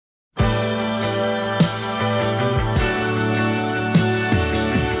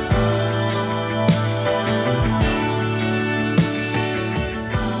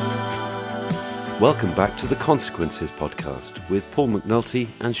Welcome back to the Consequences podcast with Paul McNulty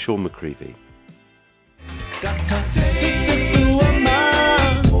and Sean McCreevy. Got to take this woman,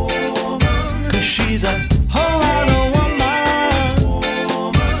 'cause she's a whole lot of woman.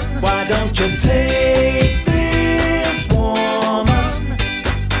 Why don't you take this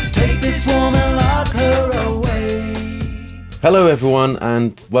woman, lock her away. Hello everyone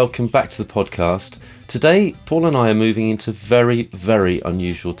and welcome back to the podcast. Today, Paul and I are moving into very, very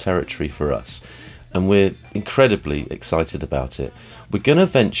unusual territory for us, and we're incredibly excited about it. We're going to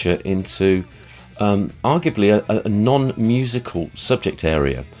venture into arguably a non-musical subject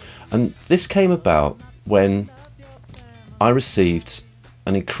area, and this came about when I received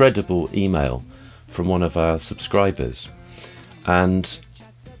an incredible email from one of our subscribers, and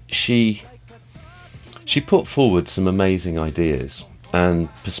she put forward some amazing ideas and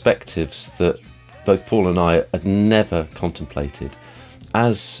perspectives that both Paul and I had never contemplated.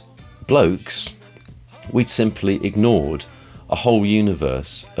 As blokes, we'd simply ignored a whole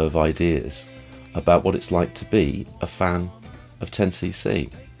universe of ideas about what it's like to be a fan of 10cc.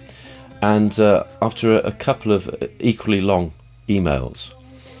 And after a couple of equally long emails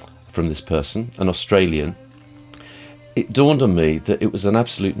from this person, an Australian, it dawned on me that it was an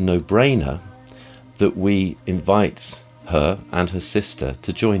absolute no-brainer that we invite her and her sister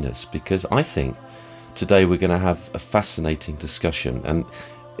to join us, because I think today we're going to have a fascinating discussion, and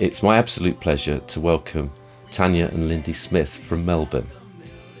it's my absolute pleasure to welcome Tanya and Lindy Smith from Melbourne.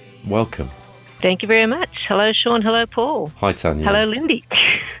 Welcome. Thank you very much. Hello, Sean. Hello, Paul. Hi, Tanya. Hello, Lindy.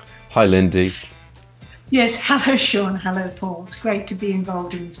 Hi, Lindy. Yes, hello, Sean. Hello, Paul. It's great to be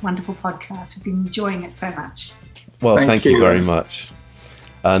involved in this wonderful podcast. We've been enjoying it so much. Well, thank you very much.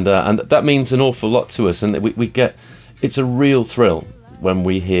 And that means an awful lot to us, and we get, it's a real thrill when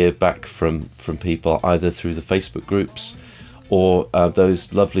we hear back from people either through the Facebook groups or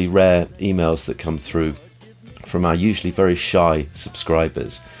those lovely rare emails that come through from our usually very shy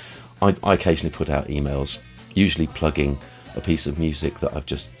subscribers. I occasionally put out emails, usually plugging a piece of music that I've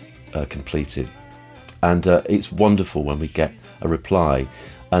just completed, and it's wonderful when we get a reply.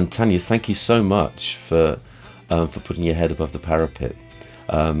 And Tanya, thank you so much for putting your head above the parapet.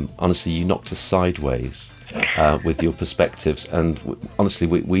 Honestly, you knocked us sideways with your perspectives, and honestly,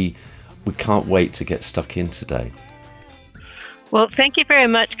 we can't wait to get stuck in today. Well, thank you very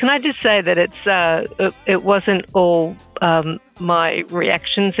much. Can I just say that it wasn't all my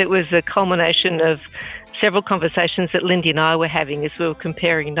reactions. It was a culmination of several conversations that Lindy and I were having as we were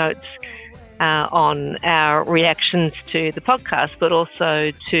comparing notes on our reactions to the podcast, but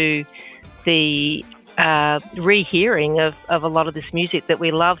also to the rehearing of a lot of this music that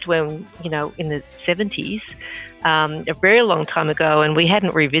we loved when, in the 70s, a very long time ago, and we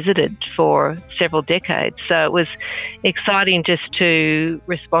hadn't revisited for several decades. So it was exciting just to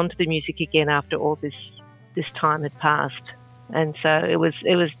respond to the music again after all this time had passed. And so it was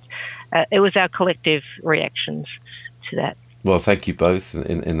our collective reactions to that. Well, thank you both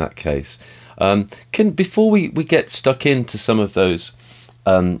in that case. Before we get stuck into some of those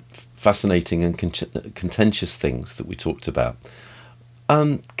fascinating and contentious things that we talked about,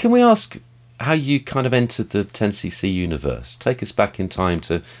 can we ask how you kind of entered the 10cc universe? Take us back in time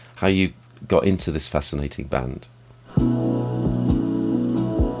to how you got into this fascinating band.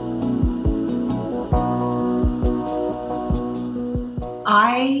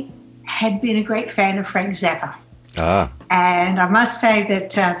 I had been a great fan of Frank Zappa. Ah. And I must say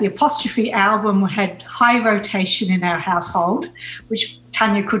that the Apostrophe album had high rotation in our household, which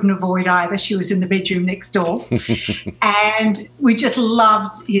Tanya couldn't avoid either. She was in the bedroom next door. And we just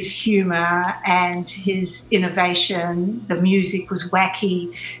loved his humour and his innovation. The music was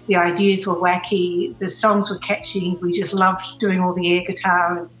wacky. The ideas were wacky. The songs were catchy. We just loved doing all the air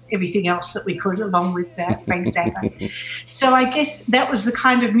guitar and everything else that we could along with that Frank Zappa. So I guess that was the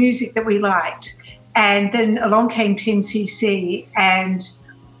kind of music that we liked. And then along came 10cc, and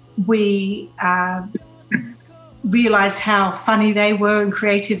we realised how funny they were and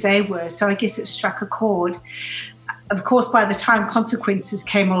creative they were. So I guess it struck a chord. Of course, by the time Consequences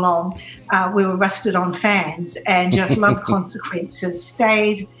came along, we were rusted-on fans and just loved Consequences,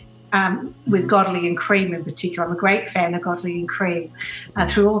 stayed with Godley and Cream in particular. I'm a great fan of Godley and Cream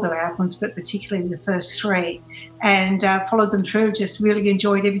through all their albums, but particularly the first three, and followed them through, just really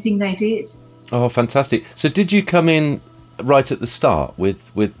enjoyed everything they did. Oh, fantastic. So did you come in right at the start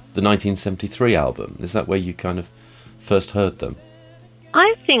with the 1973 album? Is that where you kind of first heard them?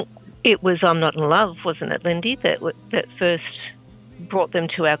 I think it was I'm Not in Love, wasn't it, Lindy, that first brought them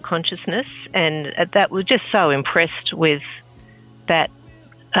to our consciousness, and that was just so impressed with that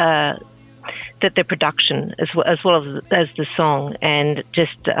the production as well as the song, and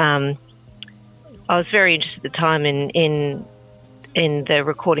just was very interested at the time in the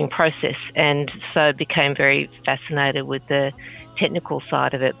recording process, and so became very fascinated with the technical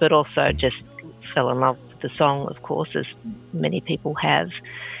side of it, but also just fell in love with the song, of course, as many people have.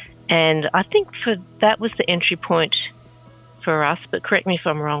 And I think that was the entry point for us, but correct me if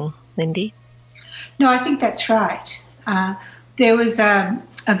I'm wrong, Lindy. No, I think that's right. There was a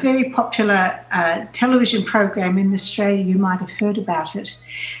very popular television program in Australia, you might have heard about it.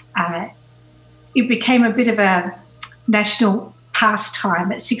 It became a bit of a national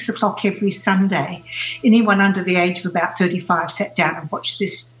pastime at 6 o'clock every Sunday. Anyone under the age of about 35 sat down and watched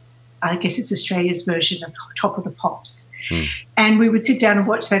this. I guess it's Australia's version of Top of the Pops. And we would sit down and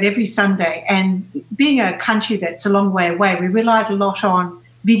watch that every Sunday. And being a country that's a long way away, we relied a lot on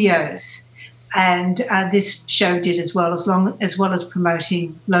videos. And this show did as well as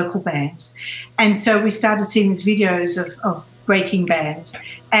promoting local bands. And so we started seeing these videos of breaking bands.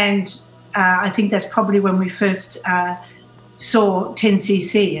 And I think that's probably when we first saw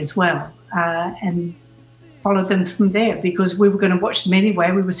 10cc as well, and followed them from there, because we were going to watch them anyway.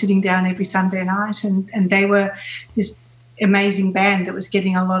 We were sitting down every Sunday night, and they were this amazing band that was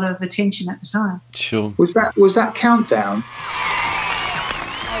getting a lot of attention at the time. Sure. Was that Countdown?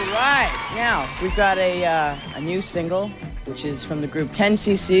 All right, now we've got a new single, which is from the group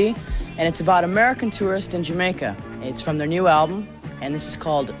 10cc, and it's about American tourists in Jamaica. It's from their new album, and this is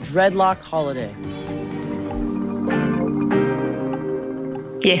called Dreadlock Holiday.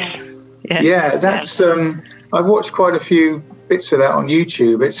 Yes. Yeah, that's. I've watched quite a few bits of that on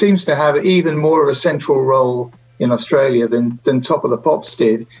YouTube. It seems to have even more of a central role in Australia than Top of the Pops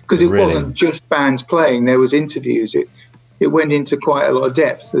did, because it wasn't just bands playing. There was interviews. It went into quite a lot of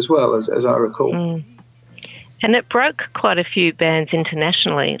depth as well, as I recall. And it broke quite a few bands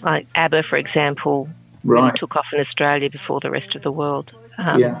internationally, like ABBA, for example, really took off in Australia before the rest of the world.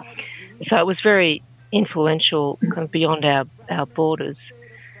 So it was very influential, kind of beyond our borders.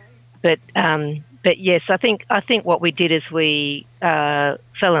 But yes, I think what we did is we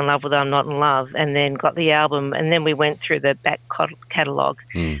fell in love with I'm Not in Love, and then got the album, and then we went through the back catalogue,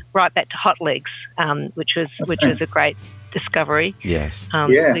 right back to Hot Legs, which was a great discovery. Yes.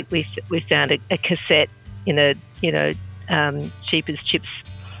 We found a cassette in a cheap as chips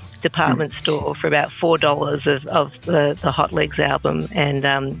department store for about $4 of the Hot Legs album,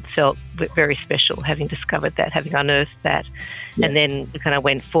 and felt very special having discovered that, having unearthed that. And then we kind of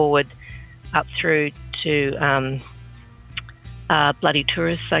went forward up through to Bloody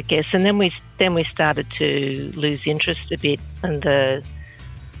Tourists, I guess, and then we started to lose interest a bit in the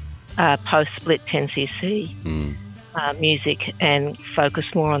post-split 10cc music, and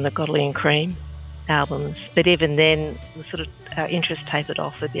focus more on the Godley and Cream albums. But even then, our interest tapered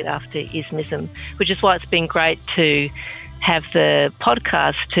off a bit after Ismism, which is why it's been great to have the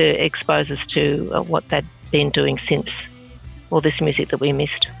podcast to expose us to what they'd been doing since, all this music that we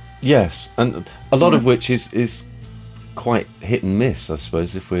missed. Yes, and a lot of which is quite hit and miss, I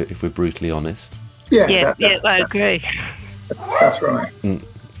suppose, if we're brutally honest. Yeah, I agree. That's right.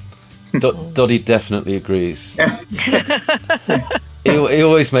 Doddy definitely agrees. He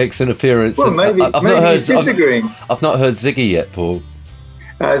always makes an appearance. Well, maybe he's disagreeing. I've not heard Ziggy yet, Paul.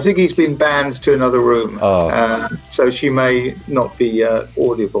 Ziggy's been banned to another room, so she may not be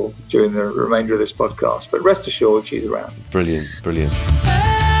audible during the remainder of this podcast. But rest assured, she's around. Brilliant.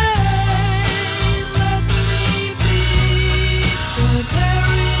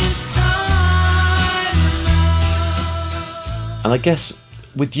 And I guess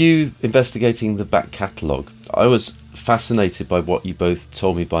with you investigating the back catalogue, I was fascinated by what you both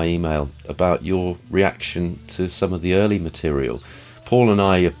told me by email about your reaction to some of the early material. Paul and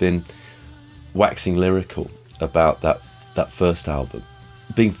I have been waxing lyrical about that first album,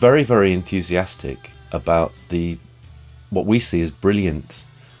 being very, very enthusiastic about what we see as brilliant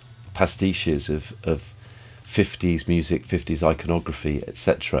pastiches of 50s music, 50s iconography,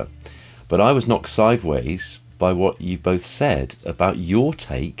 etc. But I was knocked sideways by what you both said about your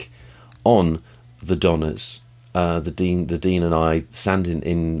take on the Donners, the Dean and I, Sand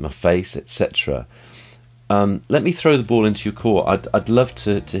in My Face, etc. Let me throw the ball into your court. I'd love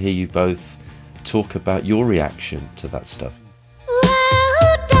to hear you both talk about your reaction to that stuff.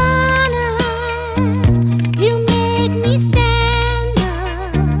 Well, Donna, you made me stand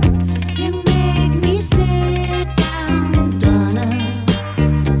up. You made me sit down,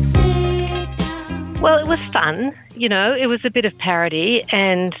 Donna, sit down. Well, it was fun. It was a bit of parody,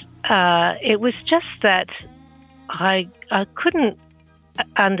 and it was just that I couldn't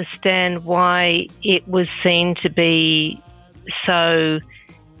understand why it was seen to be so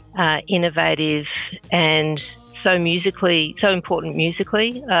innovative and so important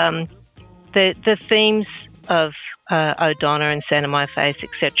musically. the themes of O'Donnell and Sand on My Face,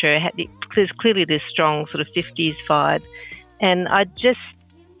 etc. There's clearly this strong sort of 50s vibe, and I just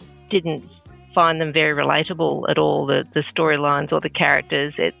didn't find them very relatable at all. The storylines or the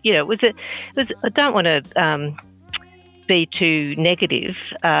characters. It was. I don't want to be too negative.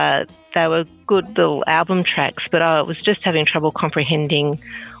 They were good little album tracks, but I was just having trouble comprehending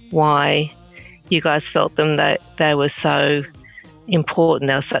why you guys felt that they were so important.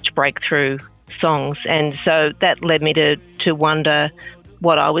 They were such breakthrough songs, and so that led me to wonder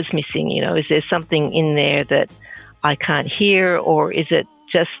what I was missing. Is there something in there that I can't hear, or is it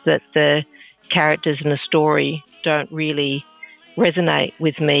just that the characters in the story don't really resonate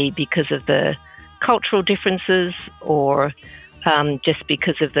with me because of the cultural differences, or just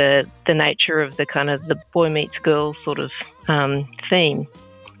because of the nature of the kind of the boy meets girl sort of theme.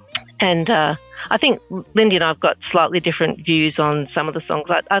 And I think Lindy and I have got slightly different views on some of the songs.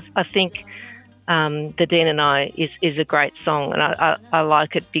 I think The Dean and I is a great song, and I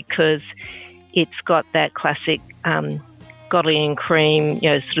like it because it's got that classic Godley and Cream,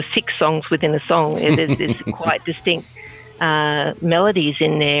 sort of 6 songs within a song. There's quite distinct melodies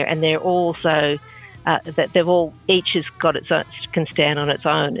in there, and they're also that they've all each has got its own, can stand on its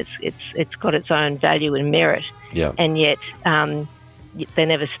own. It's got its own value and merit, and yet they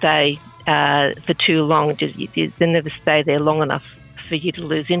never stay for too long. They never stay there long enough for you to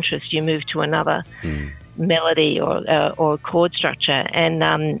lose interest. You move to another melody or chord structure,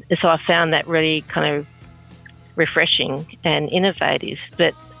 and so I found that really kind of refreshing and innovative.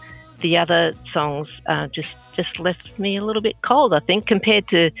 But the other songs just left me a little bit cold, I think, compared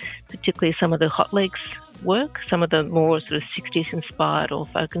to particularly some of the Hot Legs work, some of the more sort of 60s inspired or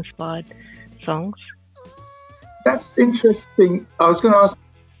folk inspired songs. That's interesting. I was going to ask,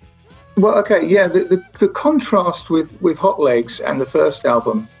 well, okay, yeah, the contrast with Hot Legs and the first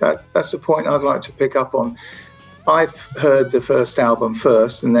album, that's a point I'd like to pick up on. I've heard the first album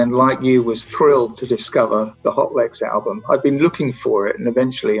first, and then, like you, was thrilled to discover the Hot Legs album. I'd been looking for it, and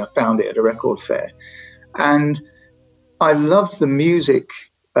eventually I found it at a record fair. And I loved the music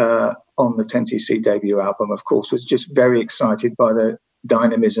on the 10cc debut album, of course, was just very excited by the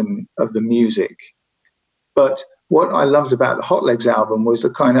dynamism of the music. But what I loved about the Hot Legs album was the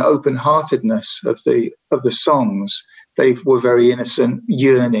kind of open-heartedness of the songs. They were very innocent,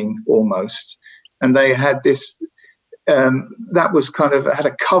 yearning almost. And they had this, that was kind of, had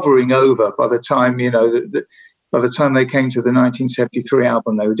a covering over by the time, by the time they came to the 1973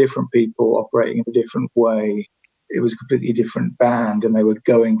 album, they were different people operating in a different way. It was a completely different band, and they were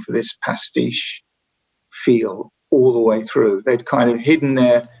going for this pastiche feel all the way through. They'd kind of hidden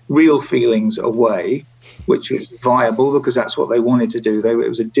their real feelings away, which was viable because that's what they wanted to do. It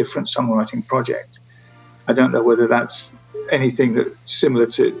was a different songwriting project. I don't know whether that's anything that's similar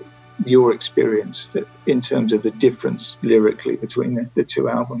to your experience, that in terms of the difference lyrically between the two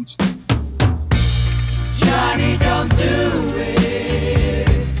albums. Johnny, don't do it.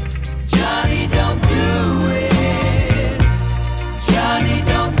 Johnny, don't do it. Johnny,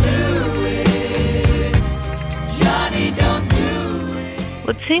 don't do it. Johnny, don't do it.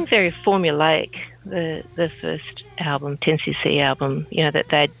 Well, it seemed very formulaic, the first album, 10cc album,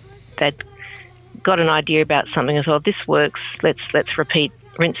 that they'd got an idea about something as well. This works, let's repeat,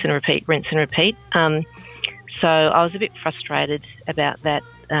 rinse and repeat, rinse and repeat. So I was a bit frustrated about that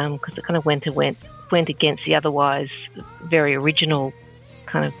because it kind of went against the otherwise very original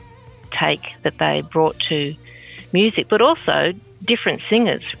kind of take that they brought to music, but also different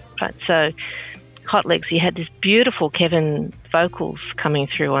singers, right? So Hot Legs, you had this beautiful Kevin vocals coming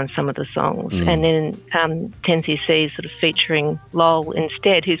through on some of the songs, and then 10cc sort of featuring Lol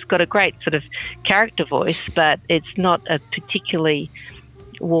instead, who's got a great sort of character voice, but it's not a particularly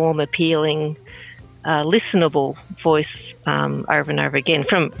warm, appealing, listenable voice over and over again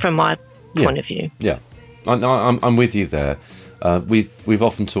from my point of view. Yeah, I'm with you there. We've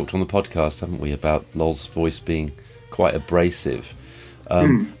often talked on the podcast, haven't we, about Lol's voice being quite abrasive.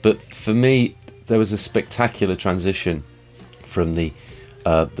 But for me, there was a spectacular transition from the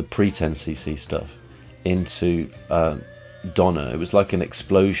pre-10cc stuff into Donna. It was like an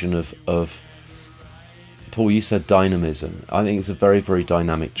explosion of Paul, you said dynamism. I think it's a very, very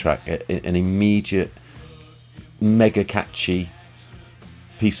dynamic track, an immediate, mega catchy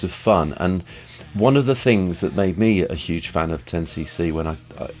piece of fun. And one of the things that made me a huge fan of 10cc when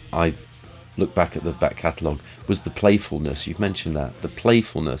I look back at the back catalogue was the playfulness. You've mentioned that, the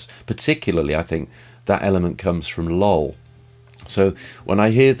playfulness. Particularly, I think that element comes from Lol. So when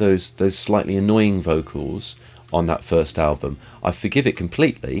I hear those slightly annoying vocals on that first album, I forgive it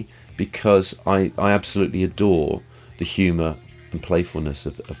completely, because I absolutely adore the humour and playfulness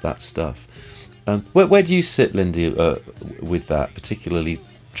of that stuff. Where do you sit, Lindy, with that, particularly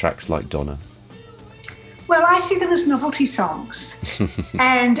tracks like Donna? Well, I see them as novelty songs,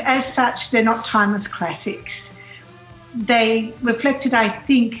 and as such, they're not timeless classics. They reflected, I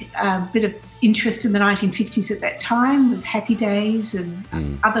think, a bit of interest in the 1950s at that time with Happy Days and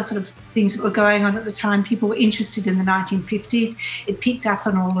other sort of things that were going on at the time. People were interested in the 1950s. It picked up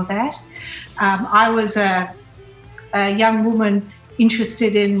on all of that. I was a young woman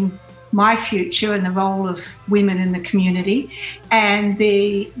interested in my future and the role of women in the community, and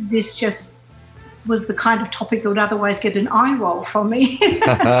this just was the kind of topic that would otherwise get an eye roll from me.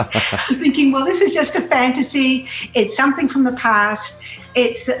 Thinking, well, this is just a fantasy. It's something from the past.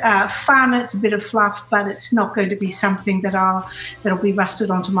 It's fun. It's a bit of fluff, but it's not going to be something that'll be rusted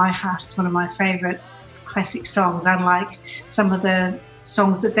onto my heart. It's one of my favourite classic songs, unlike some of the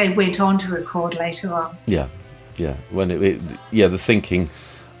songs that they went on to record later on. Yeah. When the thinking,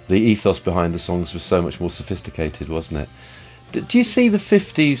 the ethos behind the songs was so much more sophisticated, wasn't it? Do you see the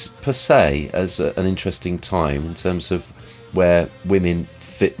 50s per se as an interesting time in terms of where women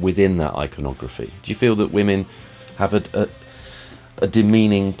fit within that iconography? Do you feel that women have a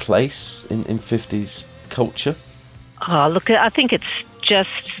demeaning place in 50s culture? Oh, look, I think it's just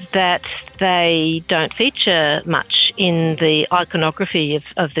that they don't feature much in the iconography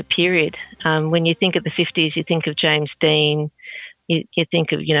of the period. When you think of the 50s, you think of James Dean, you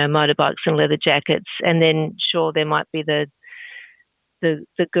think of, motorbikes and leather jackets, and then sure, there might be the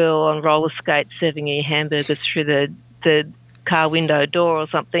girl on roller skates serving you hamburgers through the car window door or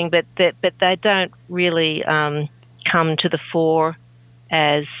something, but they don't really come to the fore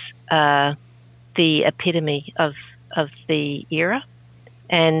as the epitome of the era.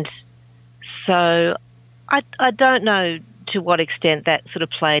 And so I don't know to what extent that sort of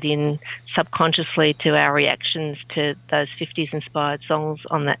played in subconsciously to our reactions to those 50s inspired songs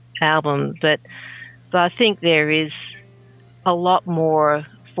on that album, but I think there is a lot more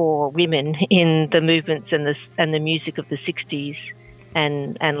for women in the movements and the music of the 60s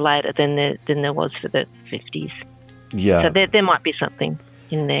and later than there was for the 50s. Yeah. So there might be something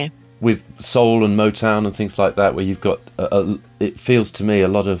in there. With soul and Motown and things like that, where you've got, it feels to me, a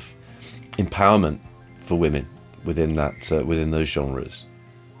lot of empowerment for women within those genres.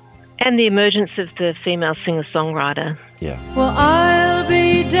 And the emergence of the female singer-songwriter. Yeah. Well, I'll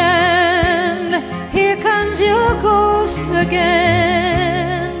be damned, here comes your ghost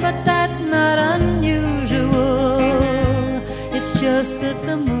again, but that's not unusual, it's just that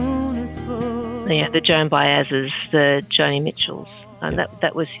the moon is full. Yeah, the Joan Baez's, the Joni Mitchells, and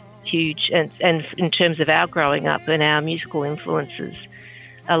that was huge. And in terms of our growing up and our musical influences,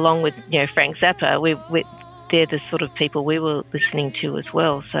 along with Frank Zappa, they're the sort of people we were listening to as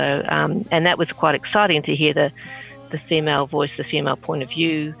well. So, and that was quite exciting to hear the female voice, the female point of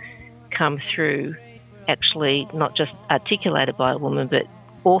view come through, actually not just articulated by a woman, but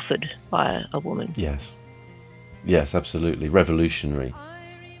authored by a woman. Yes, absolutely. Revolutionary.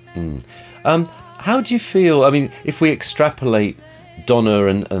 How do you feel, I mean, if we extrapolate Donna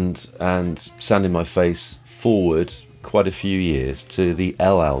and Sand in My Face forward quite a few years to the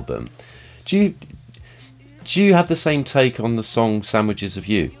Elle album, do you have the same take on the song Sandwiches of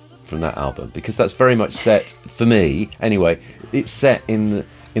You from that album? Because that's very much set, for me anyway, it's set in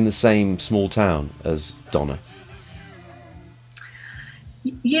the same small town as Donna.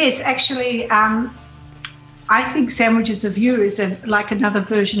 Yes, actually, I think Sandwiches of You is like another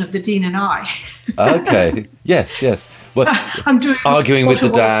version of the Dean and I. Okay, yes. Well, I'm doing arguing with the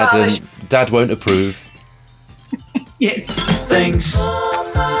dad, and Dad won't approve. Yes. Thanks.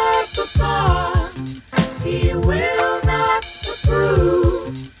 He will not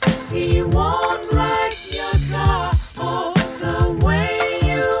approve. He won't like your car or the way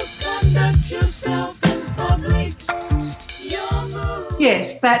you conduct yourself in public.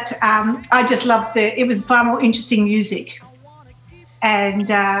 Yes, but I just loved it was far more interesting music. And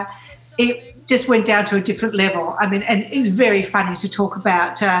it just went down to a different level. I mean, and it was very funny to talk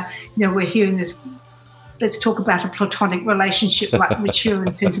about, we're hearing this, let's talk about a platonic relationship like mature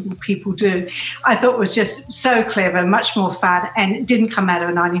and sensible people do. I thought it was just so clever, much more fun, and it didn't come out of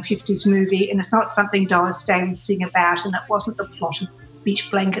a 1950s movie, and it's not something Doris Day would sing about, and it wasn't the plot of Beach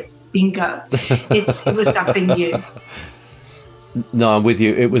Blanket Bingo. It was something new. No, I'm with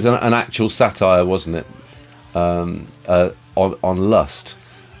you. It was an actual satire, wasn't it, on lust.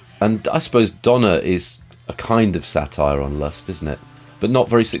 And I suppose Donna is a kind of satire on lust, isn't it? But not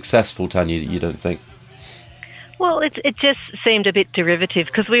very successful, Tanya, you don't think? Well, it just seemed a bit derivative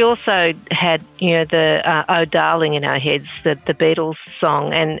because we also had, the Oh Darling in our heads, the Beatles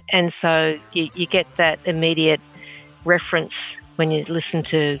song, and so you get that immediate reference when you listen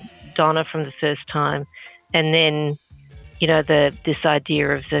to Donna from the first time, and then, you know, this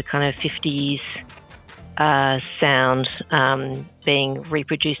idea of the kind of 50s sound being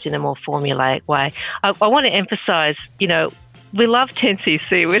reproduced in a more formulaic way. I want to emphasise, you know, we love 10cc.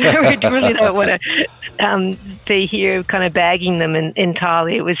 We really don't want to be here kind of bagging them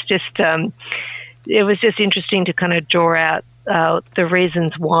entirely. It was just interesting to kind of draw out the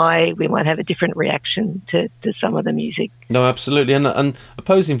reasons why we might have a different reaction to some of the music. No, absolutely, and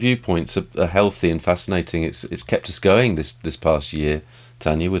opposing viewpoints are healthy and fascinating. It's kept us going this past year,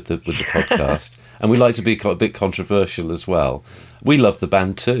 Tanya, with the podcast, and we like to be a bit controversial as well. We love the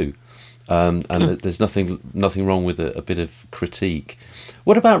band too, and there's nothing wrong with a bit of critique.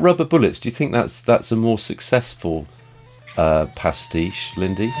 What about Rubber Bullets? Do you think that's a more successful pastiche,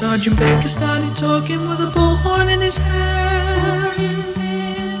 Lindy? Sergeant Baker started talking with a bullhorn in his hand.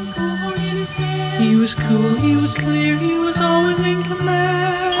 He was cool, he was clear, he was always in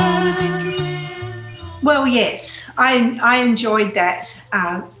command. Well, yes, I enjoyed that.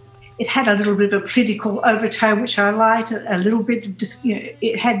 It had a little bit of a political overtone, which I liked. A little bit of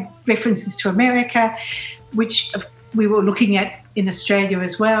it had references to America, which we were looking at in Australia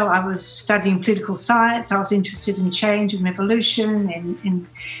as well. I was studying political science. I was interested in change and revolution,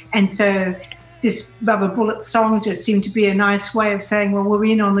 and so this Rubber Bullet song just seemed to be a nice way of saying, well, we're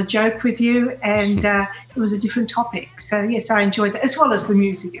in on the joke with you, and it was a different topic. So yes, I enjoyed that, as well as the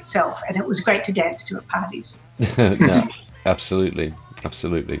music itself, and it was great to dance to at parties. No, absolutely.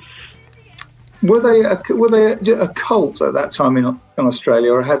 Were they a cult at that time in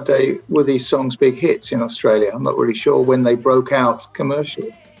Australia, or were these songs big hits in Australia? I'm not really sure when they broke out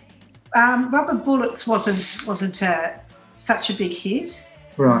commercially. Rubber Bullets wasn't such a big hit.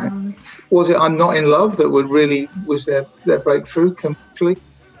 Right. Was it I'm Not in Love that was their breakthrough completely?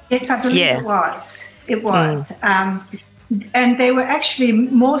 Yes, I believe it was. It was. And they were actually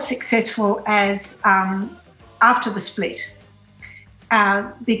more successful as after the split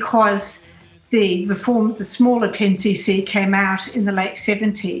because the smaller 10cc came out in the late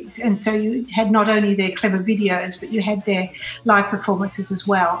 70s, and so you had not only their clever videos, but you had their live performances as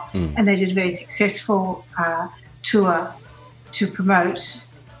well, and they did a very successful tour to promote.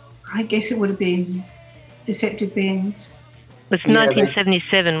 I guess it would have been Deceptive Bends. It was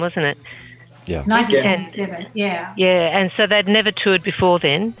 1977, wasn't it? Yeah. 1977, yeah. Yeah, and so they'd never toured before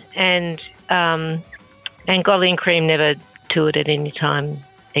then, and Golly and Cream never toured at any time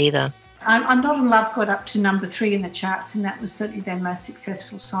either. I'm Not in Love got up to number 3 in the charts, and that was certainly their most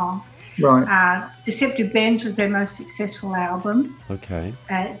successful song. Right. Deceptive Bends was their most successful album. Okay.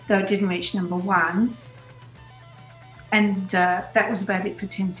 Though it didn't reach number 1. And that was about it for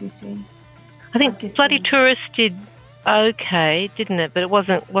 10cc. I think Bloody Tourist did okay, didn't it? But it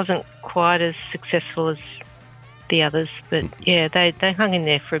wasn't quite as successful as the others. But yeah, they hung in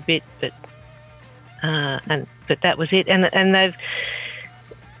there for a bit, but that was it. And they've,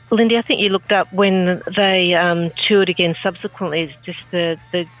 Lindy, I think you looked up when they toured again subsequently. It's just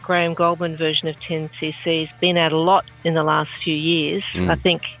the Graham Goldman version of 10cc has been out a lot in the last few years. I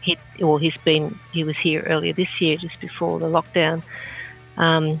think he was here earlier this year, just before the lockdown,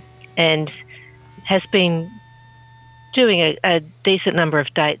 and has been doing a decent number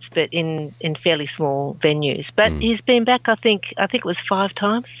of dates, but in fairly small venues. But he's been back, I think it was 5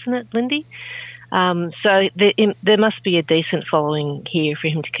 times, isn't it, Lindy? So there must be a decent following here for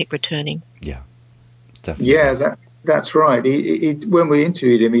him to keep returning. Yeah, definitely. Yeah, that's right. He, when we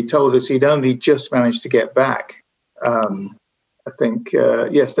interviewed him, he told us he'd only just managed to get back. I think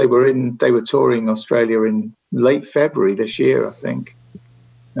yes, they were touring Australia in late February this year, I think.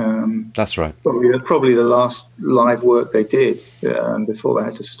 That's right. Probably the last live work they did before they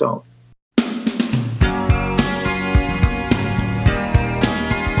had to stop.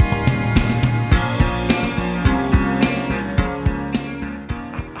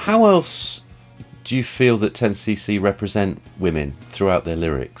 How else do you feel that 10cc represent women throughout their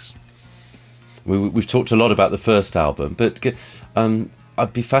lyrics? We've talked a lot about the first album, but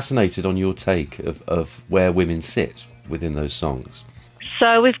I'd be fascinated on your take of where women sit within those songs.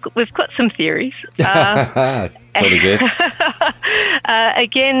 So we've got some theories. Totally good.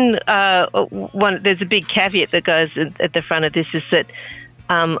 Again, there's a big caveat that goes at the front of this, is that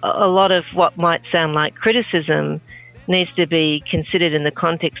a lot of what might sound like criticism needs to be considered in the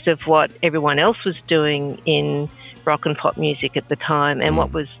context of what everyone else was doing in rock and pop music at the time, and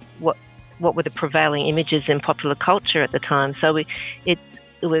what were the prevailing images in popular culture at the time. So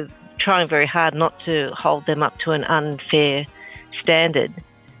we're trying very hard not to hold them up to an unfair standard.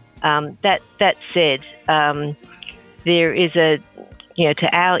 That said, there is to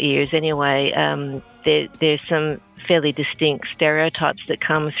our ears anyway, there's some fairly distinct stereotypes that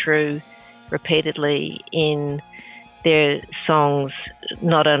come through repeatedly in their songs,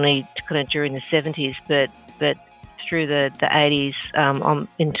 not only kind of during the 70s, but through the 80s,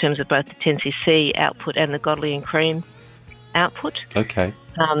 in terms of both the 10cc output and the Godley and Cream output. Okay.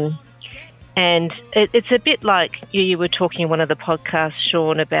 And it's a bit like you were talking in one of the podcasts,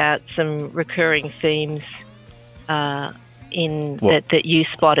 Sean, about some recurring themes that you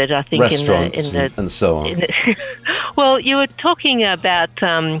spotted, I think, restaurants and so on. Well, you were talking about,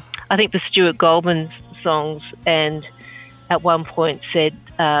 I think, the Stuart Goldman songs, and at one point said...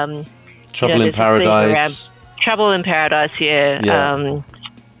 Trouble in Paradise. Trouble in Paradise, yeah.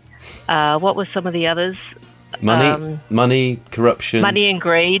 What were some of the others? Money, corruption. Money and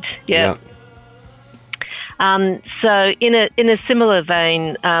greed, yeah. So in a similar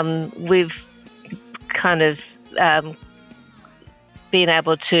vein, we've kind of been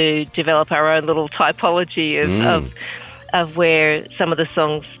able to develop our own little typology of where some of the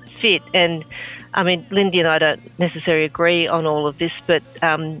songs fit. And I mean, Lindy and I don't necessarily agree on all of this, but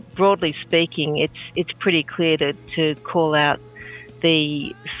broadly speaking, it's pretty clear to call out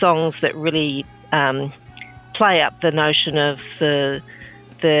the songs that really play up the notion of the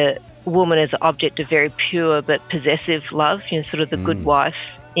woman as an object of very pure but possessive love, sort of the good wife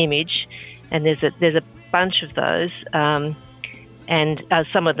image. And there's a bunch of those, and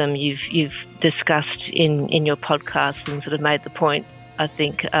some of them you've discussed in your podcast and sort of made the point, I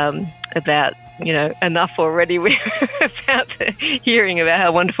think, about, enough already about hearing about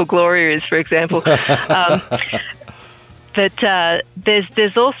how wonderful Gloria is, for example. But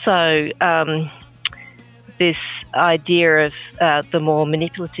there's also this idea of the more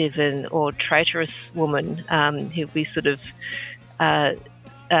manipulative or traitorous woman, who we sort of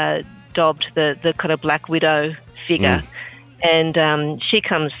dobbed the kind of Black Widow figure. And she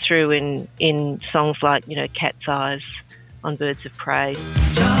comes through in songs like, Cat's Eyes on Birds of Prey.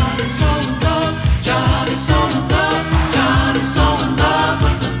 Johnny's so in love, Johnny's so in love, Johnny's so in love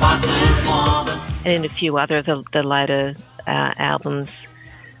with the boss's woman. And in a few other of the later albums,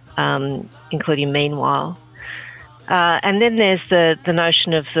 including Meanwhile. And then there's the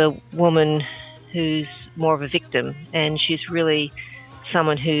notion of the woman who's more of a victim, and she's really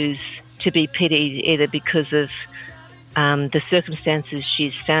someone who's to be pitied either because of the circumstances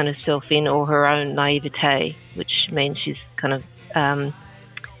she's found herself in or her own naivete, which means she's kind of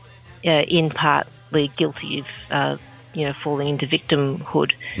in partly guilty of falling into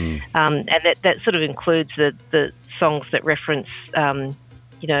victimhood. And that sort of includes the songs that reference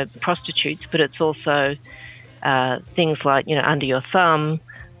prostitutes, but it's also things like Under Your Thumb,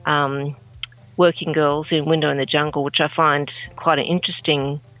 Working Girls in Window in the Jungle, which I find quite an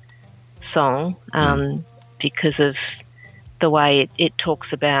interesting song because of the way it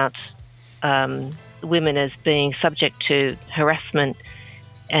talks about women as being subject to harassment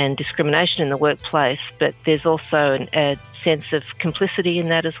and discrimination in the workplace, but there's also a sense of complicity in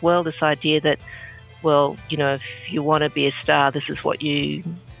that as well, this idea that, well, if you want to be a star, this is what you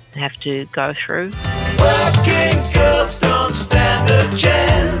have to go through. Working girls don't stand a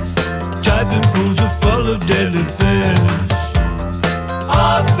chance. Typing pools are full of deadly fish.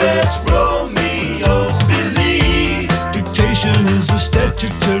 Office Romeos believe dictation is the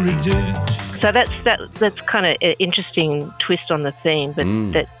statutory ditch. So that's kind of an interesting twist on the theme, but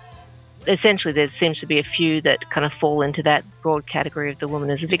that essentially there seems to be a few that kind of fall into that broad category of the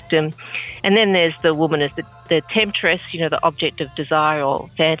woman as a victim. And then there's the woman as the temptress, the object of desire or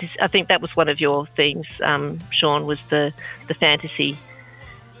fantasy. I think that was one of your themes, Sean, was the fantasy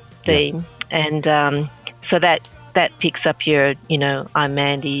theme. And so that picks up your, I'm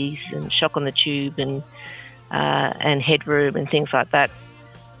Mandy's and Shock on the Tube and Headroom and things like that.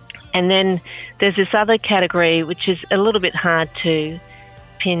 And then there's this other category which is a little bit hard to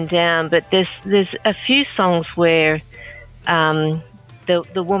pin down, but there's a few songs where the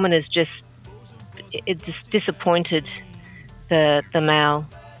woman is just disappointed the male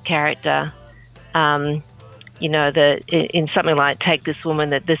character. In something like Take This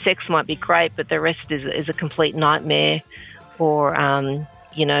Woman, that the sex might be great, but the rest is a complete nightmare, or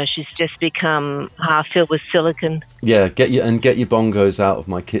she's just become half filled with silicon. Yeah, get your bongos out of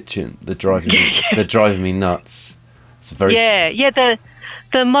my kitchen. They're driving me nuts. It's a very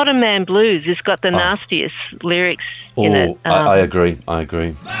The Modern Man Blues has got the nastiest lyrics in it. I agree.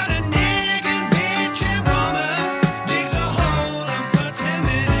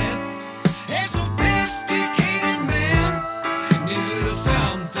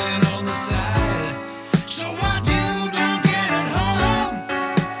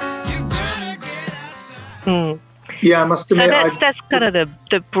 Yeah, I must admit. So that's kind of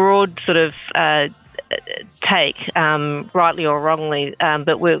the broad sort of take, rightly or wrongly,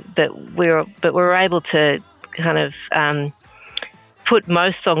 but we're able to kind of put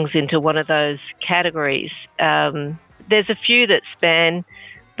most songs into one of those categories. There's a few that span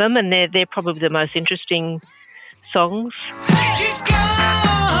them, and they're probably the most interesting songs. She's gone.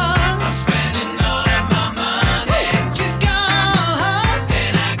 I'm spending all of my money. She's gone.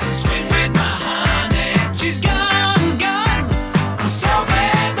 And I can swing with my honey. She's gone, gone. I'm so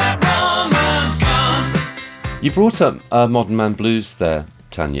glad that woman's gone. You brought up Modern Man Blues there,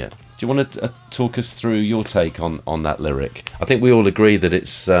 Tanya. Do you want to talk us through your take on that lyric? I think we all agree that it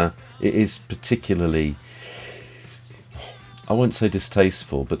is particularly, I won't say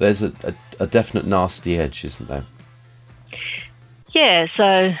distasteful, but there's a definite nasty edge, isn't there? Yeah,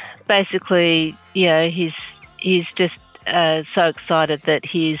 so basically, he's just so excited that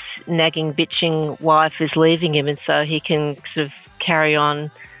his nagging, bitching wife is leaving him, and so he can sort of carry on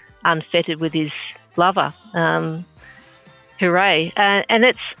unfettered with his lover. Hooray! And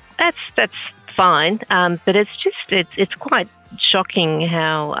that's fine, but it's quite shocking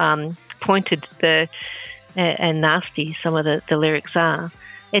how pointed and nasty some of the lyrics are.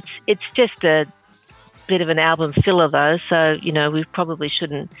 It's just a bit of an album filler, though, so we probably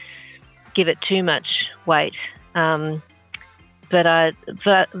shouldn't give it too much weight. But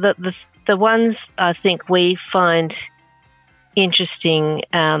the ones I think we find interesting,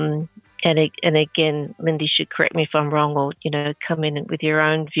 and again, Lindy should correct me if I'm wrong, or come in with your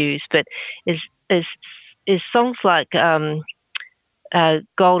own views. But is songs like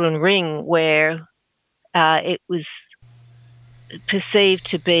Golden Ring, where it was perceived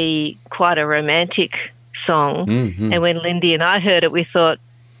to be quite a romantic song, and when Lindy and I heard it, we thought,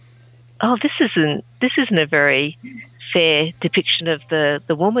 "Oh, this isn't a very fair depiction of the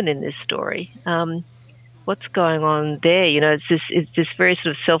woman in this story. What's going on there?" It's this very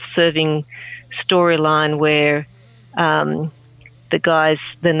sort of self-serving storyline where the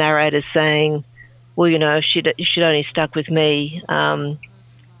narrator's saying, "Well, if she'd only stuck with me,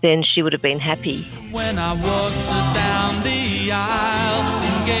 then she would have been happy." When I walked her down the aisle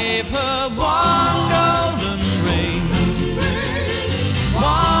and gave her one golden ring,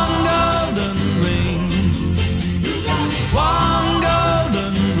 one golden ring, one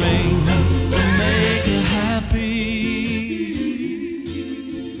golden ring to make her happy.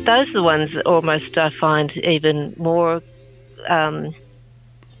 Those are the ones that almost I find even more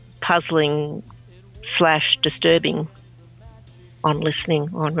puzzling / disturbing on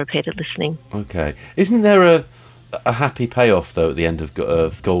repeated listening. Okay. Isn't there a happy payoff, though, at the end of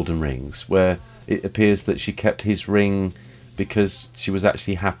Golden Rings, where it appears that she kept his ring because she was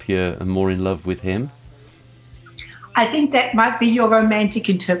actually happier and more in love with him? I think that might be your romantic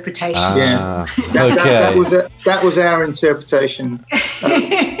interpretation. Yeah. Okay. That was our interpretation.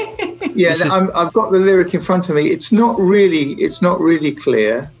 I've got the lyric in front of me. It's not really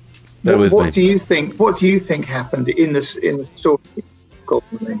clear. What do you think happened in the story?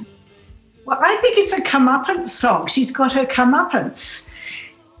 Golden Ring? Well, I think it's a comeuppance song. She's got her comeuppance.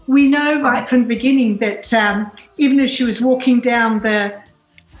 We know right from the beginning that even as she was walking down the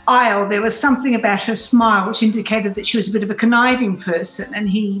aisle, there was something about her smile which indicated that she was a bit of a conniving person, and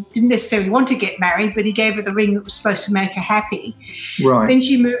he didn't necessarily want to get married, but he gave her the ring that was supposed to make her happy. Right. Then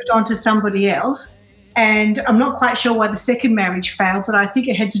she moved on to somebody else, and I'm not quite sure why the second marriage failed, but I think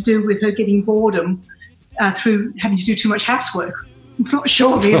it had to do with her getting boredom through having to do too much housework. I'm not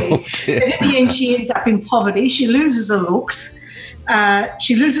sure, really. But in the end, she ends up in poverty. She loses her looks.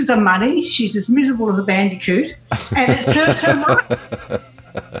 She loses her money. She's as miserable as a bandicoot. And it serves her right.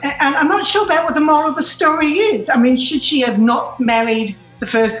 And I'm not sure about what the moral of the story is. I mean, should she have not married the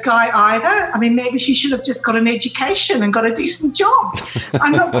first guy either? I mean, maybe she should have just got an education and got a decent job.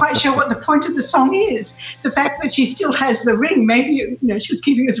 I'm not quite sure what the point of the song is. The fact that she still has the ring, maybe she was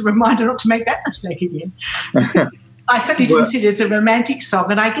keeping us a reminder not to make that mistake again. I certainly didn't see it as a romantic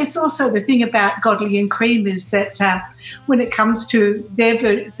song. And I guess also the thing about Godley and Cream is that when it comes to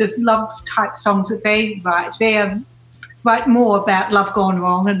the love-type songs that they write more about love gone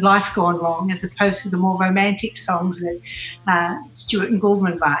wrong and life gone wrong, as opposed to the more romantic songs that Stewart and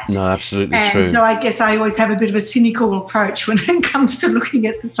Goldman write. No, absolutely and true. So I guess I always have a bit of a cynical approach when it comes to looking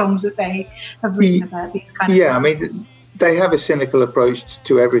at the songs that they have written about these kind of things. I mean, they have a cynical approach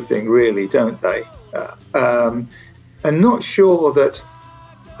to everything, really, don't they? I'm not sure that,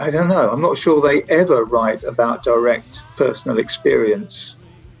 I'm not sure they ever write about direct personal experience.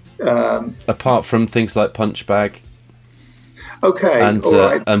 Apart from things like Punch Bag. Okay, and all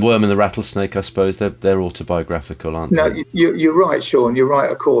right. And Worm and the Rattlesnake, I suppose they're autobiographical, aren't they? No, you're right, Sean. You're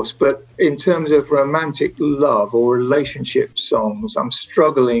right, of course. But in terms of romantic love or relationship songs, I'm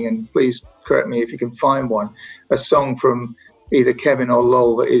struggling, and please correct me if you can find one, a song from either Kevin or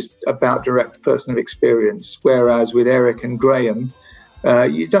Lowell that is about direct personal experience. Whereas with Eric and Graham,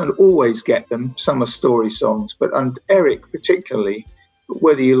 you don't always get them. Some are story songs, but Eric particularly,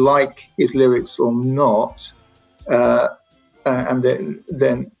 whether you like his lyrics or not, and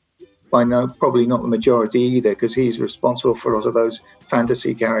then probably not the majority either, because he's responsible for a lot of those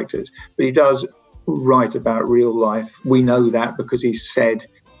fantasy characters. But he does write about real life. We know that because he said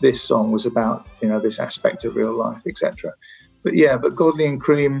this song was about, this aspect of real life, etc. But Godley and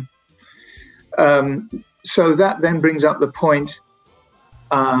Cream. So that then brings up the point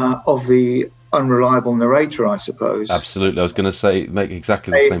of the unreliable narrator, I suppose. Absolutely. I was going to make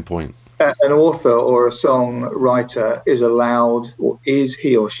exactly the same point. An author or a songwriter is allowed, or is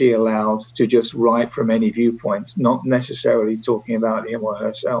he or she allowed, to just write from any viewpoint, not necessarily talking about him or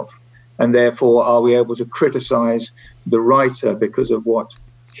herself. And therefore, are we able to criticize the writer because of what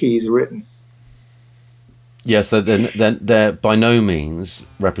he's written? Yes, they're by no means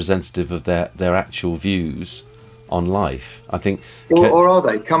representative of their actual views on life. I think, or are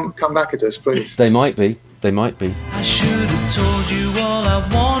they? Come back at us, please. They might be. I should have told you all I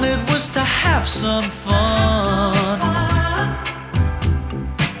wanted was to have some fun,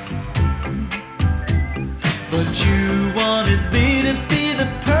 but you wanted me to be the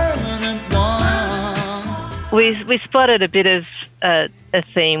permanent one. We spotted a bit of a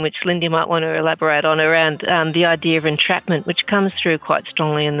theme which Lindy might want to elaborate on around the idea of entrapment, which comes through quite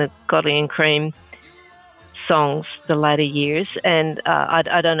strongly in the Godley and Cream songs the later years, and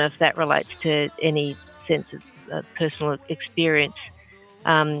I don't know if that relates to any sense of personal experience,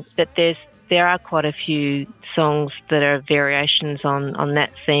 but there are quite a few songs that are variations on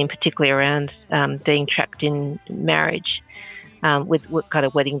that theme, particularly around being trapped in marriage, with what kind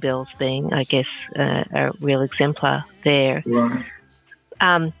of Wedding Bells being, I guess, a real exemplar there. Right.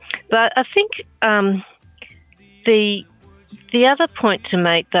 But I think the other point to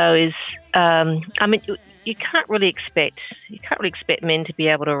make though is, you can't really expect men to be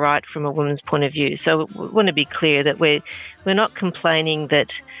able to write from a woman's point of view. So we want to be clear that we're not complaining that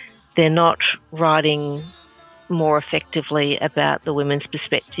they're not writing more effectively about the women's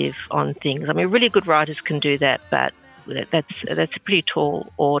perspective on things. I mean, really good writers can do that, but that's a pretty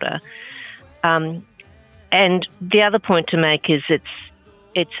tall order. And the other point to make is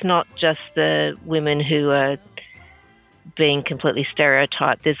it's not just the women who are being completely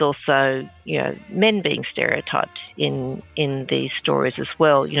stereotyped. There's also, men being stereotyped in these stories as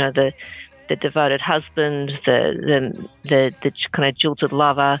well. The devoted husband, the kind of jilted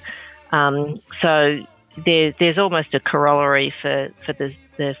lover. So there's almost a corollary for the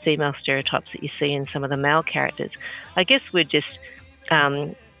female stereotypes that you see in some of the male characters. I guess we're just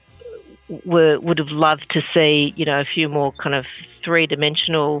would have loved to see, a few more kind of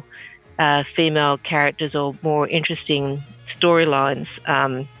three-dimensional female characters or more interesting storylines.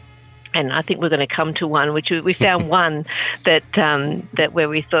 And I think we're going to come to one, which we found one that where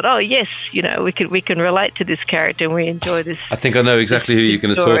we thought, oh yes, we can relate to this character and we enjoy this. I think I know exactly who you're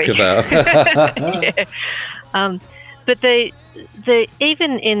going to talk about. Yeah. But the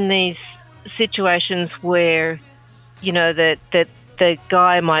even in these situations where that the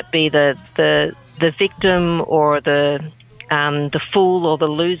guy might be the victim or the fool or the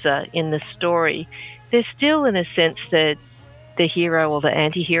loser in the story, they're still in a sense the hero or the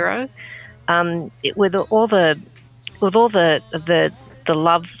anti-hero. With all the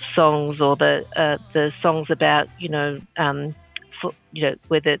love songs or the songs about where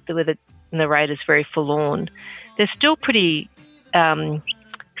the narrator's very forlorn, they're still pretty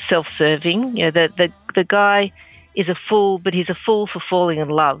self-serving. The guy is a fool, but he's a fool for falling in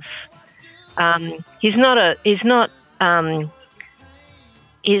love. He's not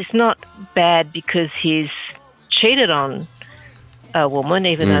bad because he's cheated on a woman,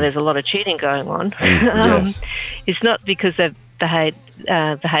 even though there's a lot of cheating going on. Yes. It's not because they've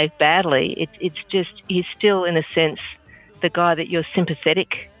behaved badly. It's just he's still, in a sense, the guy that you're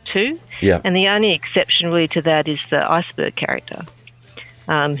sympathetic to. Yeah. And the only exception really to that is the iceberg character,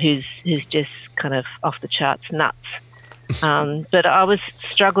 who's just kind of off the charts nuts. But I was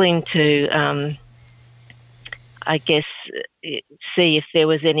struggling to, I guess, see if there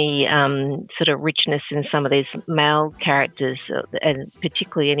was any sort of richness in some of these male characters, and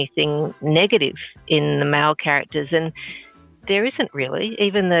particularly anything negative in the male characters. And there isn't really.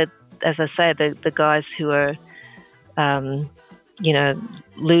 Even as I say, the guys who are,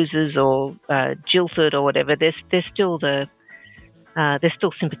 losers or jilted or whatever, they're still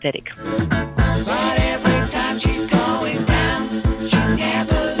sympathetic. But every time she's going down, she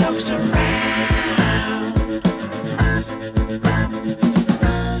never looks around.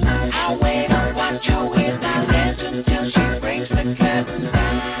 I wear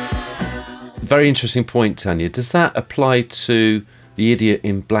very interesting point, Tanya. Does that apply to the idiot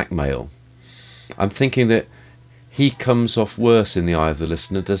in Blackmail? I'm thinking that he comes off worse in the eye of the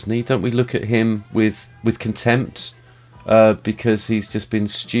listener, doesn't he? Don't we look at him with contempt because he's just been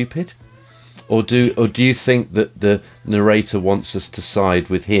stupid? Or do you think that the narrator wants us to side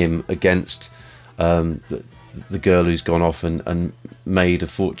with him against the girl who's gone off and made a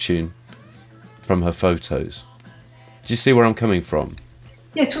fortune from her photos? Do you see where I'm coming from?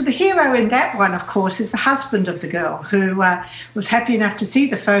 Yes, well, the hero in that one, of course, is the husband of the girl who was happy enough to see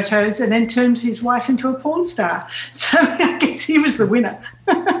the photos and then turned his wife into a porn star. So I guess he was the winner.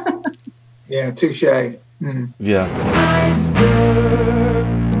 Yeah, touche. Mm. Yeah. Iceberg.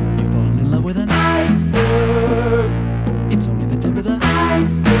 You fall in love with an iceberg. It's only the tip of the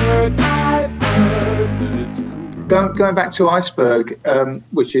iceberg. I've heard that it's cool. Going back to Iceberg,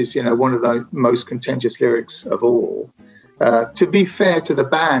 which is, one of the most contentious lyrics of all. To be fair to the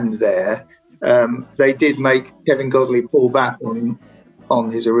band there, they did make Kevin Godley pull back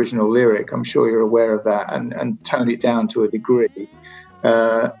on his original lyric. I'm sure you're aware of that, and tone it down to a degree.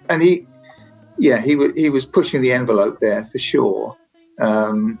 And he was pushing the envelope there for sure.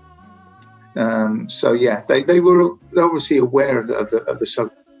 So yeah, they were obviously aware of the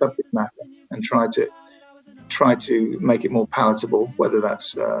subject matter and tried to make it more palatable. Whether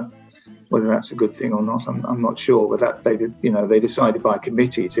that's a good thing or not, I'm not sure. But that they decided by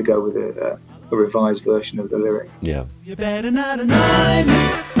committee to go with a revised version of the lyric. Yeah. You better not annoy me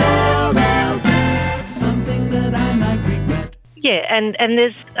or I'll do something that I might regret. Yeah, and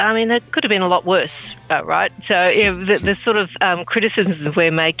there's, it could have been a lot worse, right? So the sort of criticisms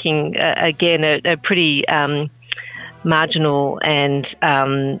we're making, again, are pretty marginal and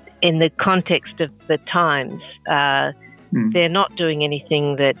in the context of the times, they're not doing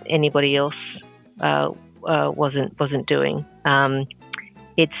anything that anybody else wasn't doing.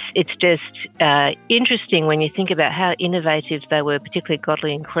 It's just interesting when you think about how innovative they were, particularly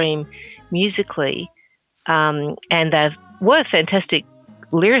Godley and Cream, musically, and they were fantastic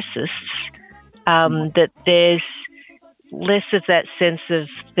lyricists. That there's less of that sense of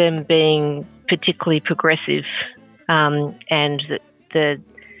them being particularly progressive, and that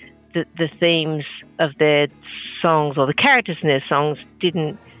the themes of their songs or the characters in their songs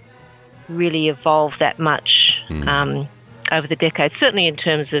didn't really evolve that much over the decades, certainly in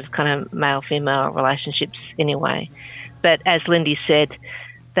terms of kind of male-female relationships anyway. But as Lindy said,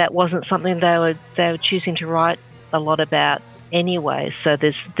 that wasn't something they were choosing to write a lot about anyway. So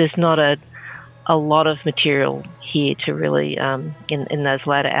there's not a lot of material here to really, in those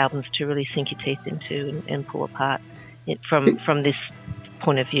later albums, to really sink your teeth into and pull apart it from this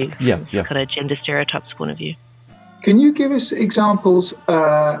point of view, kind of gender stereotypes point of view. Can you give us examples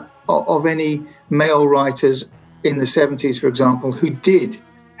of any male writers in the 70s, for example, who did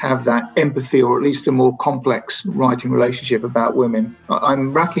have that empathy or at least a more complex writing relationship about women?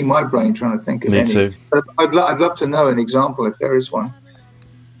 I'm racking my brain trying to think of any. Me too. I'd love to know an example if there is one.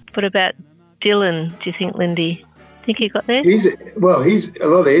 What about Dylan, do you think, Lindy? Think he got there? He's a lot of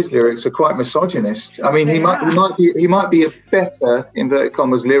his lyrics are quite misogynist. I mean, he might be a better, inverted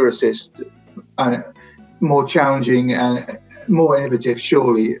commas, lyricist, and more challenging and more innovative,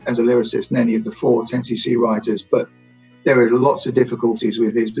 surely, as a lyricist than any of the 4 10cc writers. But there are lots of difficulties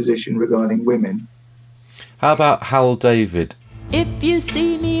with his position regarding women. How about Hal David? If you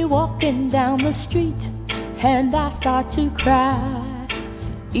see me walking down the street and I start to cry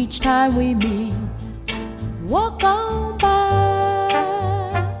each time we meet, walk on by.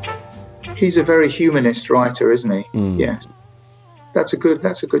 He's a very humanist writer, isn't he? Yes. That's a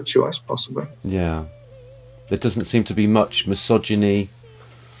good choice, possibly. Yeah. There doesn't seem to be much misogyny.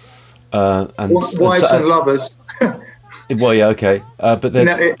 And wives and lovers. Well, yeah, okay. But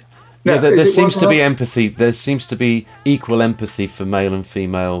there seems to be empathy. There seems to be equal empathy for male and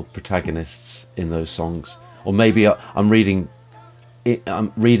female protagonists in those songs. Or maybe I'm reading it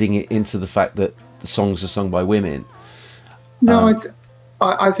into the fact that the songs are sung by women. No,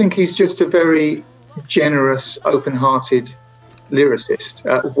 I think he's just a very generous, open-hearted lyricist.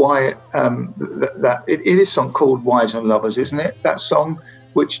 It is a song called "Wives and Lovers," isn't it? That song,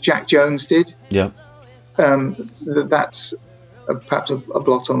 which Jack Jones did. Yeah. That's perhaps a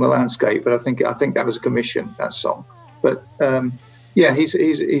blot on the landscape, but I think that was a commission, that song. But he's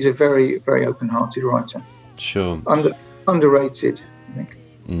a very, very open-hearted writer. Sure. Underrated, I think.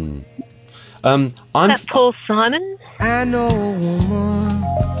 I'm that Paul Simon. I know a woman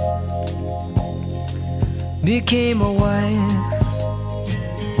became a wife.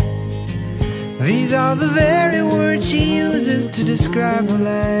 These are the very words she uses to describe her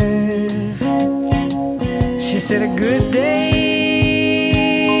life. She said a good day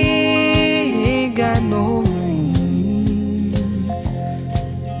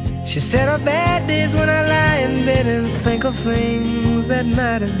She said her bad days when I lie in bed and think of things that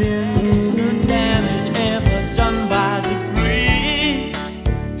might have been. It's the damage ever done by the breeze,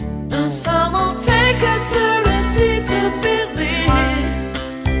 and some will take eternity to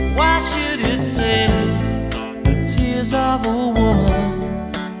believe. Why should it take the tears of a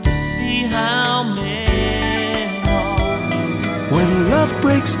woman to see how men are? When love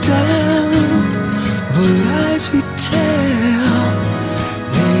breaks down, the lies we tell,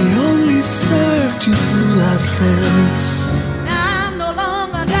 they only serve to fool ourselves. I'm no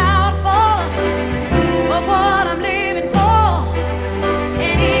longer doubtful of what I'm living for.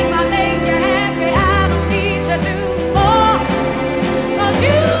 And if I make you happy, I don't need to do more. 'Cause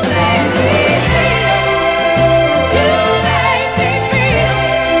you make me feel, you make me feel,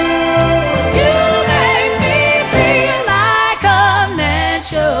 you make me feel like a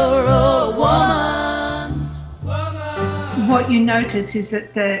natural woman. What you notice is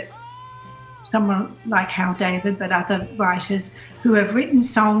that someone like Hal David, but other writers who have written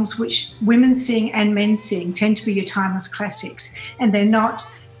songs which women sing and men sing tend to be your timeless classics, and they're not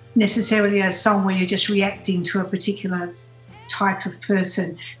necessarily a song where you're just reacting to a particular type of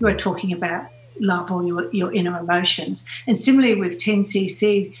person. You are talking about love or your inner emotions. And similarly with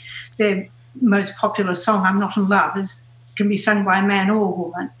 10cc, their most popular song, I'm Not in Love, can be sung by a man or a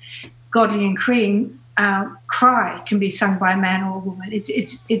woman. Godley and Cream, Cry can be sung by a man or a woman.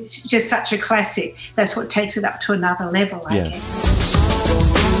 It's just such a classic. That's what takes it up to another level, I guess.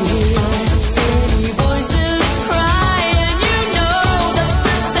 Any voices crying, you know that's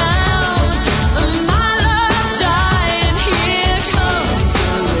the sound of my love dying. Here comes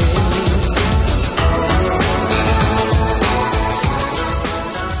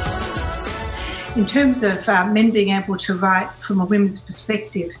the rain. In terms of men being able to write from a women's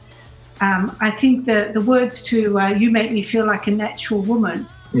perspective, I think the words to You Make Me Feel Like a Natural Woman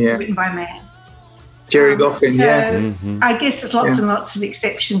were written by a man. Jerry Goffin, I guess there's lots and lots of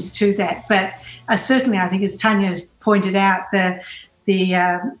exceptions to that, but certainly I think, as Tanya's pointed out, the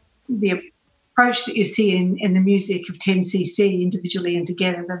approach that you see in the music of 10cc, individually and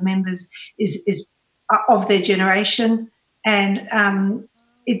together, the members is of their generation, and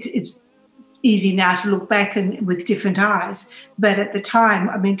it's easy now to look back and with different eyes. But at the time,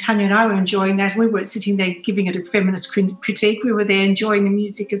 I mean, Tanya and I were enjoying that. We weren't sitting there giving it a feminist critique. We were there enjoying the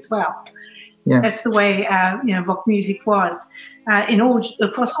music as well. Yeah. That's the way rock music was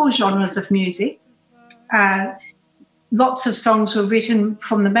across all genres of music. Lots of songs were written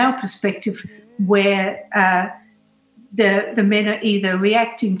from the male perspective, where the men are either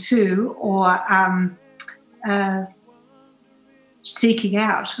reacting to or seeking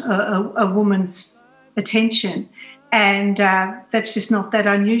out a woman's attention, and that's just not that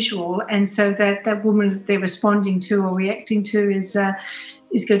unusual. And so that woman they're responding to or reacting to is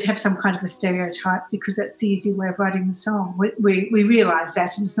going to have some kind of a stereotype, because that's the easy way of writing the song. We realise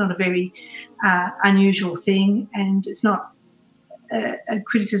that, and it's not a very unusual thing, and it's not a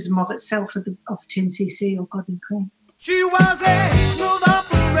criticism of itself of 10cc or God and Cream. She was a smooth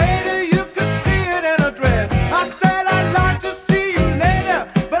operator, you could see it in her dress. I said I'd like to see you later,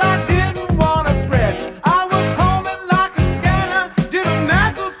 but I didn't want to press. I was homing like a scanner, did a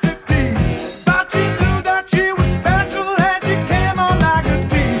mental striptease. Thought she knew that she was special, and she came on like a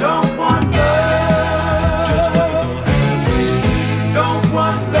tease. Don't want love, just don't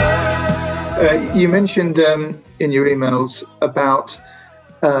want love. You mentioned in your emails about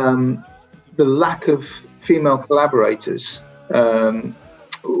the lack of female collaborators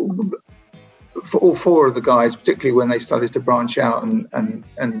for all four of the guys, particularly when they started to branch out and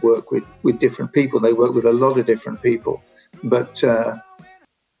work with different people. They worked with a lot of different people, but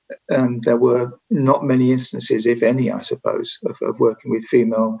there were not many instances, if any, I suppose, of working with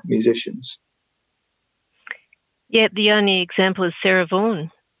female musicians. Yeah, the only example is Sarah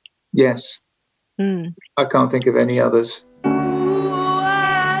Vaughan. Yes. I can't think of any others.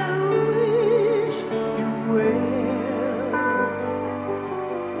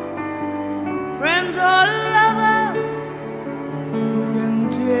 Friends or lovers, who can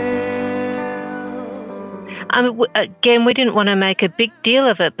tell? Again, we didn't want to make a big deal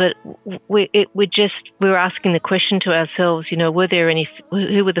of it, but we were asking the question to ourselves. Were there any?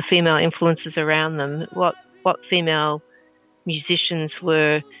 Who were the female influences around them? What female musicians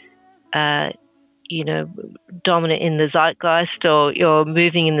were, dominant in the zeitgeist, or you're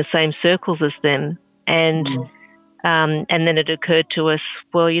moving in the same circles as them? And then it occurred to us,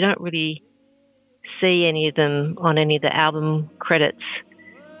 well, you don't really see any of them on any of the album credits,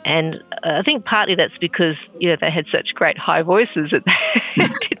 and I think partly that's because they had such great high voices that they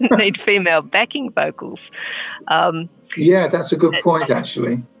didn't need female backing vocals. Yeah, that's a good point,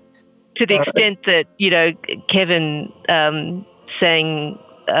 actually. to the extent that, Kevin sang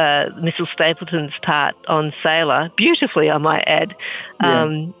Mrs. Stapleton's part on Sailor, beautifully, I might add.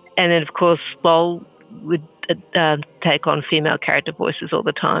 And then, of course, Lol would take on female character voices all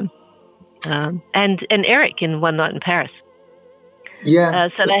the time. And Eric in One Night in Paris. Yeah.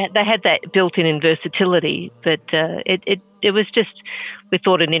 So they had that built-in versatility, but it was just, we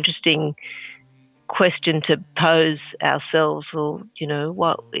thought, an interesting question to pose ourselves, or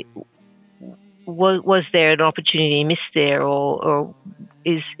what was there an opportunity missed there, or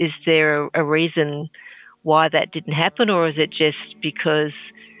is there a reason why that didn't happen, or is it just because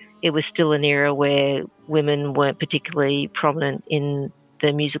it was still an era where women weren't particularly prominent in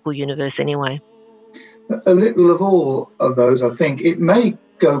the musical universe anyway? A little of all of those, I think. It may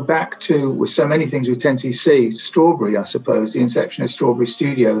go back to, with so many things with 10cc, Strawberry, I suppose, the inception of Strawberry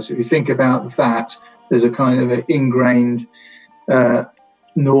Studios. If you think about that, there's a kind of an ingrained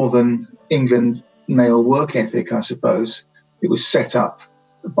Northern England male work ethic, I suppose. It was set up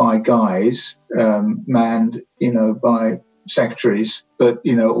by guys, manned, by secretaries, but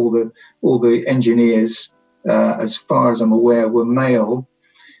all the engineers, as far as I'm aware, were male.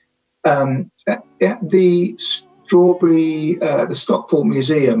 At the Strawberry, the Stockport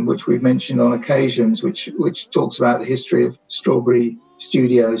Museum, which we've mentioned on occasions, which talks about the history of Strawberry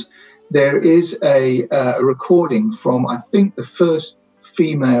Studios, there is a recording from, I think, the first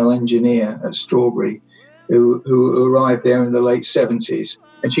female engineer at Strawberry, who arrived there in the late 70s,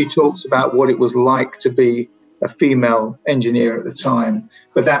 and she talks about what it was like to be a female engineer at the time.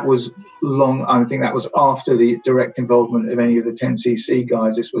 But that was long, I think that was after the direct involvement of any of the 10cc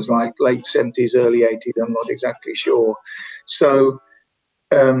guys. This was like late 70s, early 80s, I'm not exactly sure. So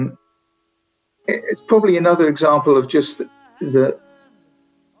it's probably another example of just the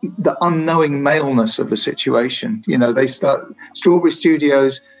unknowing maleness of the situation. They start Strawberry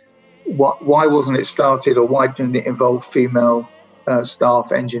Studios. Why wasn't it started, or why didn't it involve female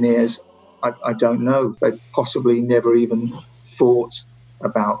staff engineers? I don't know. They possibly never even thought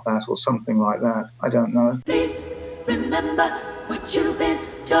about that or something like that. I don't know. Please remember what you've been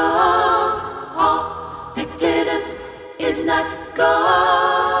told. All that glitters is not gold.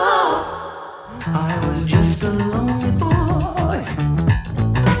 I was just a lonely boy.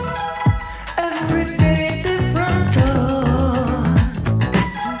 Every day different toy.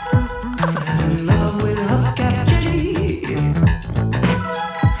 I fell in love with Hubcap Jenny,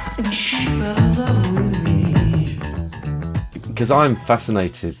 and she fell in love with me. Because I'm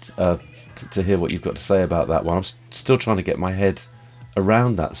fascinated to hear what you've got to say about that one. I'm still trying to get my head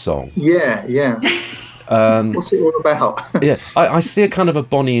around that song. Yeah. What's it all about? Yeah, I see a kind of a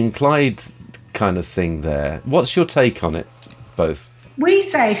Bonnie and Clyde kind of thing there. What's your take on it, both? We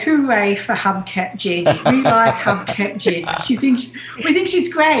say hooray for Hubcap Jenny. We like Hubcap Jenny. We think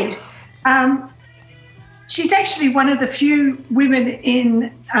she's great. She's actually one of the few women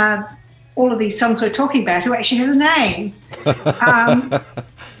in all of these songs we're talking about who actually has a name.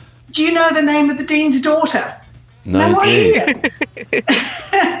 Do you know the name of the Dean's daughter? No idea.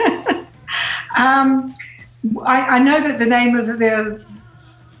 I know that the name of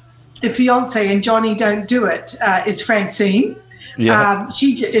the fiance in Johnny Don't Do It is Francine. Yeah.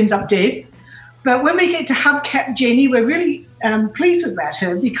 She just ends up dead. But when we get to Hubcap Jenny, we're really pleased about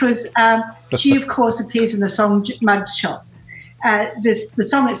her because she, of course, appears in the song Mud Shots. The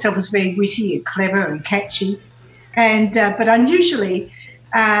song itself is very witty and clever and catchy. But unusually,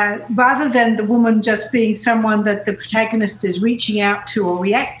 rather than the woman just being someone that the protagonist is reaching out to or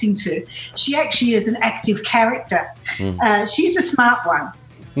reacting to, she actually is an active character. She's the smart one.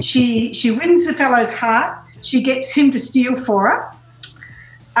 She wins the fellow's heart. She gets him to steal for her.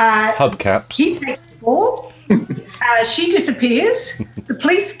 Hubcaps. He takes the ball. She disappears. The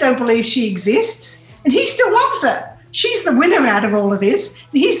police don't believe she exists. And he still loves her. She's the winner out of all of this.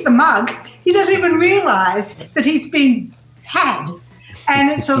 And he's the mug. He doesn't even realise that he's been had.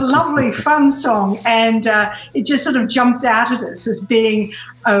 And it's a lovely, fun song. And it just sort of jumped out at us as being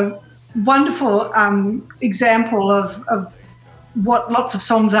a wonderful example of what lots of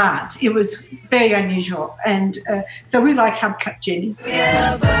songs aren't. It was very unusual. And so we like Hubcap Jenny.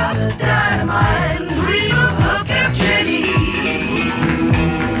 Yeah, brother Dynamite, dream of Hubcap Jenny.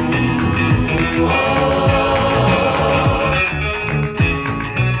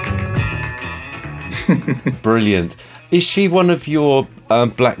 Brilliant. Is she one of your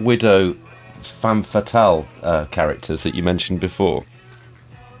Black Widow femme fatale characters that you mentioned before?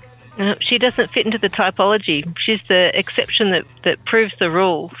 She doesn't fit into the typology. She's the exception that proves the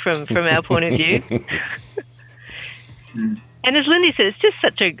rule from our point of view. And as Lindy said, it's just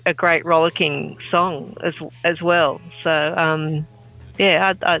such a great rollicking song as well. So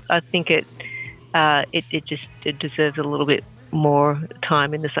I think it deserves a little bit more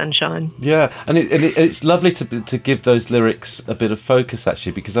time in the sunshine. Yeah, and it's lovely to give those lyrics a bit of focus,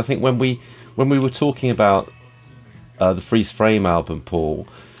 actually, because I think when we were talking about the Freeze Frame album, Paul,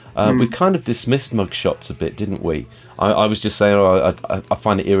 we kind of dismissed mugshots a bit, didn't we? I was just saying, I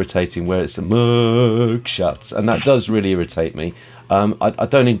find it irritating where it's mugshots, and that does really irritate me. I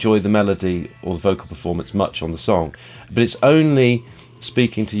don't enjoy the melody or the vocal performance much on the song, but it's only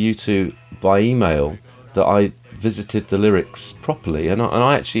speaking to you two by email that I visited the lyrics properly, and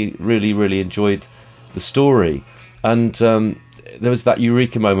I actually really enjoyed the story. And there was that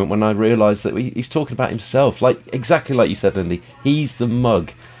eureka moment when I realised that he's talking about himself, exactly like you said, Lindy. He's the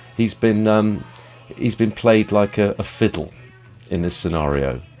mug. He's been played like a fiddle in this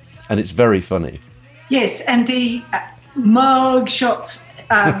scenario, and it's very funny. Yes, and the mug shots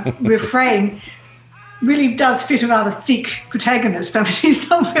refrain really does fit a rather thick protagonist. I mean, he's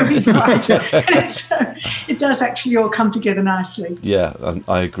not very bright. It does actually all come together nicely. Yeah,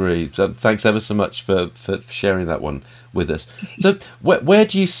 I agree. So thanks ever so much for sharing that one with us. So where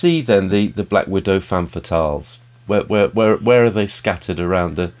do you see then the Black Widow femme fatales? Where are they scattered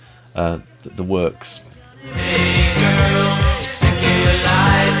around the works? Hey girl, sick of your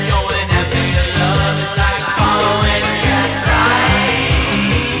lies, going after your love is like following Cat's Eye.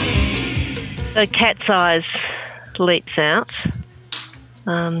 So Cat's Eyes leaps out,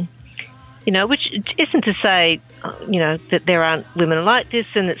 which isn't to say, that there aren't women like this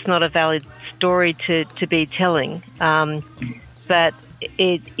and it's not a valid story to be telling, but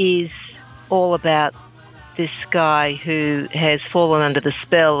it is all about this guy who has fallen under the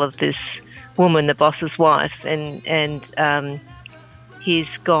spell of this woman, the boss's wife, and he's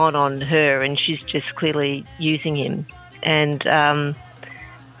gone on her, and she's just clearly using him, and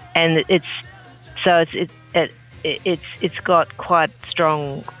it's got quite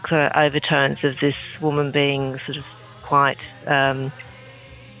strong overtones of this woman being sort of quite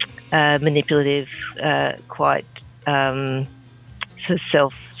manipulative, quite sort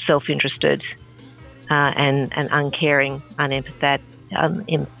of self-interested. And uncaring,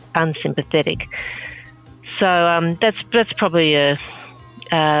 unsympathetic. So that's probably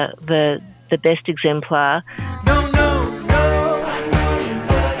the best exemplar. No,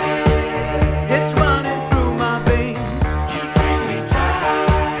 it's running through my veins. You treat me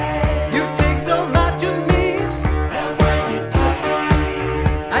dry. You take so much of me. And when you touch me,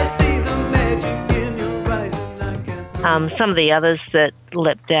 I see the magic in your eyes, and I can't. Some of the others that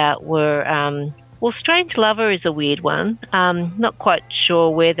leapt out were. Well, Strange Lover is a weird one. Not quite sure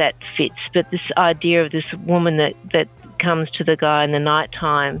where that fits, but this idea of this woman that comes to the guy in the night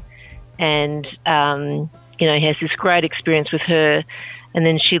time and, he has this great experience with her, and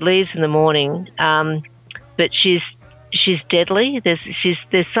then she leaves in the morning, but she's deadly.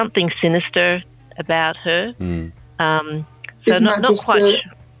 There's something sinister about her. Isn't not just quite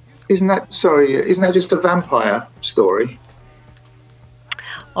sure. Isn't that just a vampire story?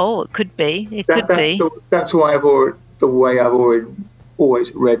 Oh, it could be. That's why I've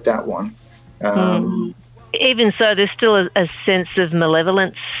always read that one. Even so, there's still a sense of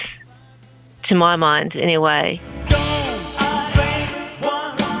malevolence, to my mind, anyway. So,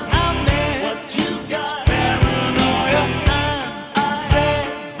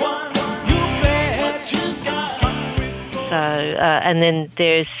 and then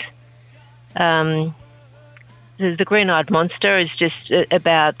there's the Green-Eyed Monster is just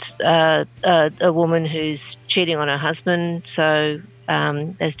about a woman who's cheating on her husband. So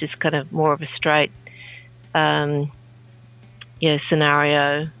there's just kind of more of a straight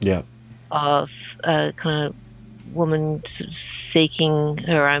scenario of a kind of woman seeking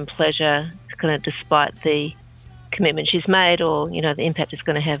her own pleasure, kind of despite the commitment she's made, or the impact it's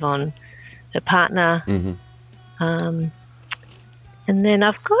going to have on her partner. And then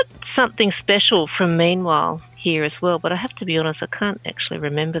I've got something special from Meanwhile here as well, but I have to be honest, I can't actually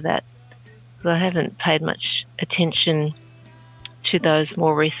remember that because I haven't paid much attention to those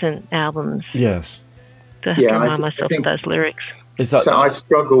more recent albums. Yes. So I have to remind myself of those lyrics. So I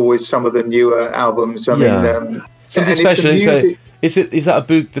struggle with some of the newer albums. I mean, something special. Is that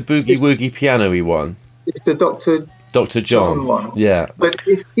the Boogie Woogie piano-y one? It's the Dr. John one. Yeah. But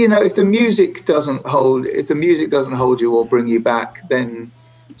if the music doesn't hold you or bring you back, then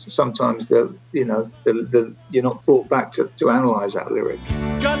sometimes you're not brought back to analyse that lyric.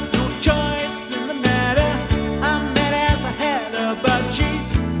 Got no choice in the matter. I'm mad as I had her, but she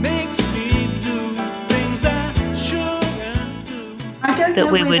makes me do things I shouldn't do. I don't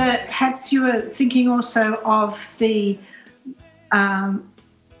know whether perhaps you were thinking also of the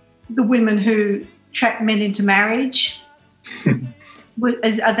women who trap men into marriage.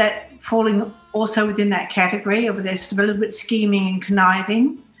 Are that falling also within that category, or they're sort of a little bit scheming and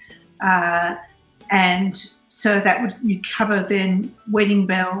conniving? And so that you'd cover then Wedding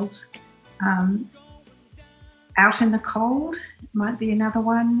Bells. Out in the Cold might be another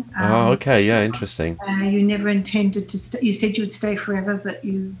one. Okay, yeah, interesting. You never intended to you said you would stay forever, but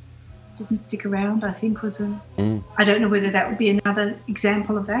you didn't stick around, I think was a... I don't know whether that would be another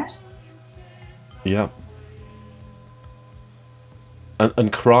example of that. Yeah.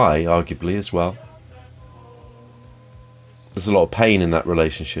 And Cry, arguably, as well. There's a lot of pain in that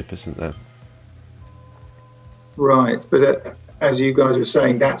relationship, isn't there? Right, but as you guys were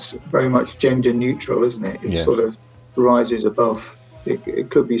saying, that's very much gender neutral, isn't it? It sort of rises above. It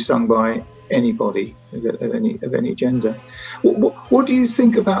could be sung by anybody of any gender. What do you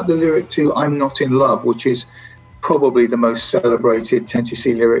think about the lyric to "I'm Not in Love," which is probably the most celebrated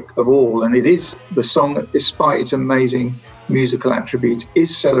 10cc lyric of all, and it is the song that, despite its amazing musical attributes,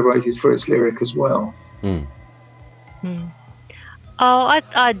 is celebrated for its lyric as well. Oh,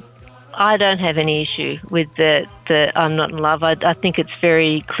 I don't have any issue with the "I'm Not in Love." I think it's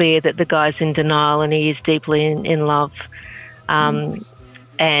very clear that the guy's in denial and he is deeply in love,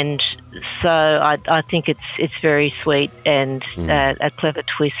 and so I think it's very sweet and a clever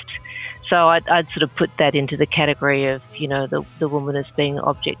twist. So I'd sort of put that into the category of, you know, the woman as being an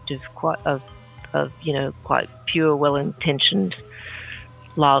object of quite pure, well-intentioned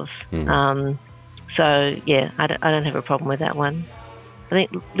love. So yeah, I don't have a problem with that one. I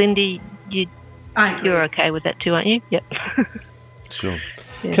think, Lindy, you're okay with that too, aren't you? Yep. Sure.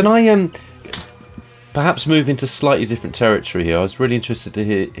 Yeah. Can I perhaps move into slightly different territory here? I was really interested to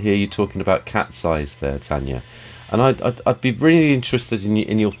hear you talking about Cat's Eyes there, Tanya, and I'd be really interested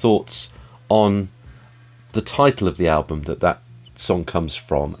in your thoughts on the title of the album that song comes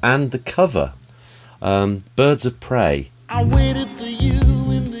from and the cover, Birds of Prey. I waited for you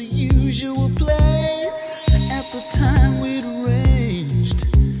in the usual place at the time we'd arranged,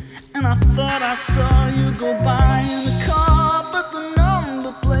 and I thought I saw you go by in the car, but the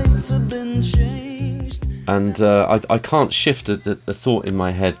number plates have been changed. And I can't shift the thought in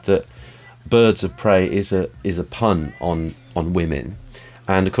my head that Birds of Prey is a pun on women,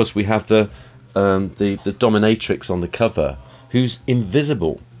 and of course we have the dominatrix on the cover, who's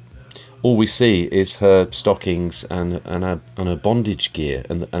invisible. All we see is her stockings and her bondage gear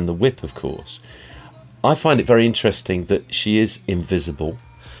and the whip, of course. I find it very interesting that she is invisible,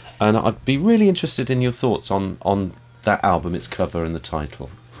 and I'd be really interested in your thoughts on that album, its cover and the title.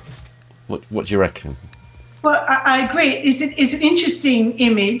 What do you reckon? Well, I agree. It's an interesting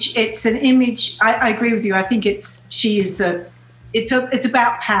image. It's an image. I agree with you. I think it's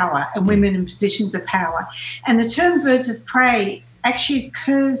about power and women in positions of power. And the term "Birds of Prey" actually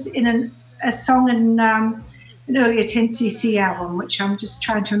occurs in a song in an earlier 10cc album, which I'm just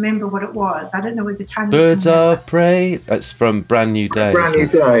trying to remember what it was. I don't know where the time. Birds of Prey. That's from Brand New Day. Brand New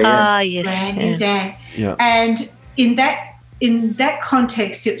Day. Yes. Brand New Day. Yeah. And in that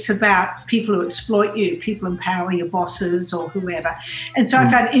context, it's about people who exploit you, people empower your bosses or whoever. And so I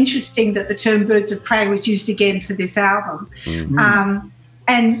found it interesting that the term "Birds of Prey" was used again for this album.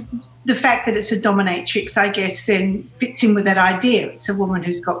 And the fact that it's a dominatrix, I guess, then fits in with that idea. It's a woman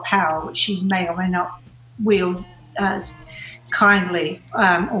who's got power, which she may or may not wield kindly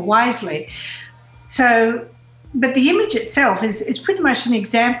or wisely. So, but the image itself is pretty much an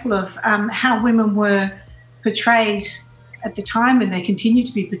example of how women were portrayed at the time, and they continue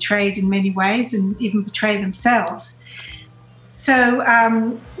to be portrayed in many ways and even portray themselves. So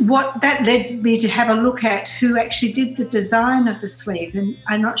what that led me to have a look at who actually did the design of the sleeve, and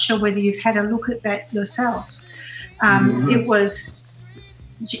I'm not sure whether you've had a look at that yourselves. It was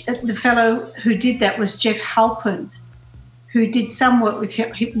the fellow who did that was Jeff Halpin, who did some work with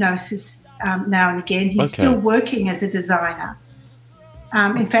hypnosis now and again. He's still working as a designer.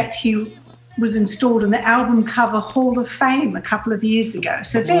 In fact, he was installed in the album cover Hall of Fame a couple of years ago.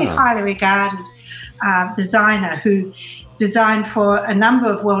 So very highly regarded designer who designed for a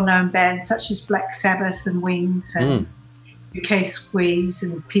number of well-known bands such as Black Sabbath and Wings and UK Squeeze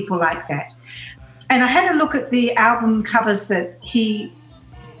and people like that. And I had a look at the album covers that he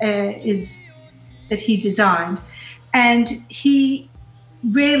designed, and he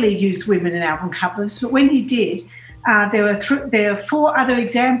rarely used women in album covers, but when he did, there are 4 other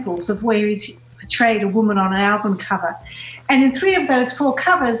examples of where he's portrayed a woman on an album cover. And in 3 of those 4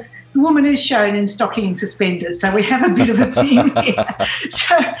 covers, the woman is shown in stocking and suspenders. So we have a bit of a theme here.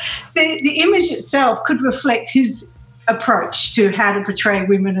 So the image itself could reflect his approach to how to portray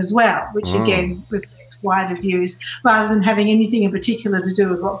women as well, which again reflects wider views rather than having anything in particular to do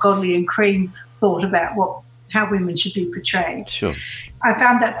with what Godley and Cream thought about how women should be portrayed. Sure. I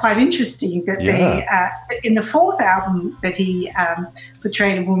found that quite interesting that in the fourth album that he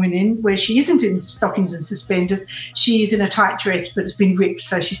portrayed a woman in, where she isn't in stockings and suspenders, she is in a tight dress, but it's been ripped,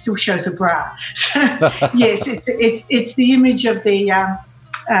 so she still shows a bra. So, yes, it's the image of the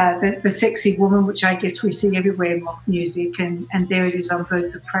sexy woman, which I guess we see everywhere in rock music, and there it is on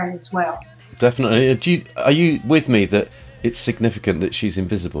Birds of Prey as well. Definitely. Are you with me that it's significant that she's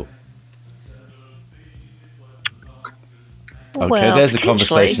invisible? Okay, Well, there's a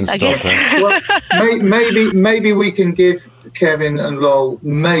conversation potentially, stopper. Well, maybe we can give Kevin and Lol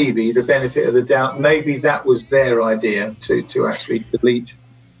maybe the benefit of the doubt. Maybe that was their idea to actually delete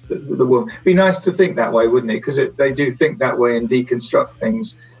the woman. Be nice to think that way, wouldn't it? Because they do think that way and deconstruct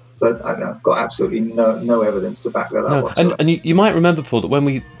things. But I don't know, I've got absolutely no evidence to back that up. And you might remember, Paul, that when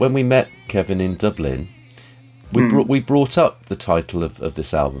we met Kevin in Dublin, we brought up the title of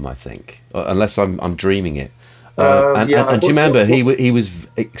this album, I think, unless I'm dreaming it. And do you remember he was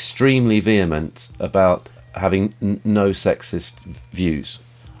extremely vehement about having no sexist views,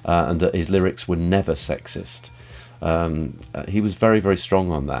 and that his lyrics were never sexist. He was very, very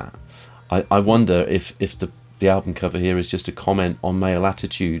strong on that. I wonder if the album cover here is just a comment on male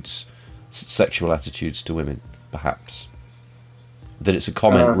attitudes, sexual attitudes to women, perhaps. That it's a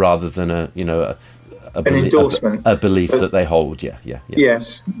comment rather than an endorsement, a belief that they hold. Yeah.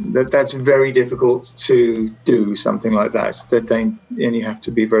 Yes, that's very difficult to do something like that. And you have to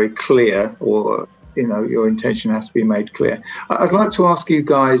be very clear, or your intention has to be made clear. I'd like to ask you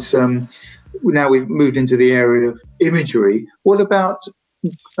guys. Now we've moved into the area of imagery. What about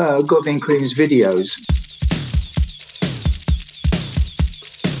Godwin Cream's videos?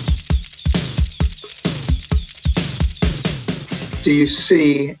 Do you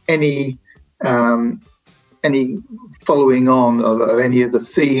see any following on of any of the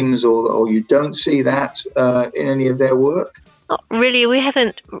themes, or you don't see that in any of their work? Not really. We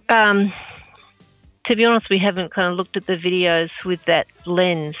haven't, to be honest, we haven't kind of looked at the videos with that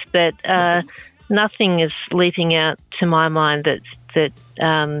lens, but nothing is leaping out to my mind that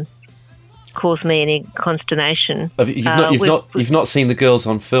caused me any consternation. You've not seen the Girls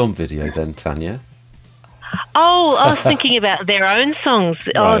on Film video then, Tanya? Oh, I was thinking about their own songs.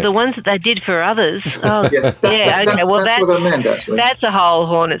 Right. Oh, the ones that they did for others. Oh, Yes, yeah. Okay. Well, that's what I meant, actually. That's a whole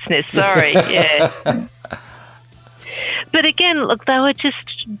hornet's nest. Sorry. Yeah. But again, look, they were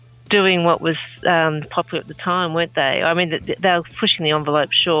just doing what was popular at the time, weren't they? I mean, they were pushing the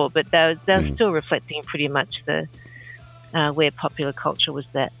envelope, sure, but they were still reflecting pretty much the where popular culture was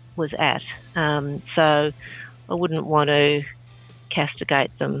at. So I wouldn't want to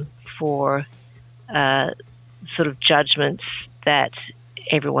castigate them for sort of judgments that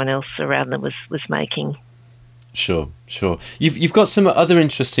everyone else around them was making. Sure. You've got some other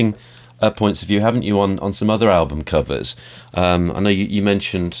interesting points of view, haven't you, on some other album covers? I know you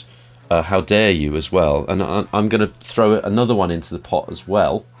mentioned How Dare You as well, and I'm going to throw another one into the pot as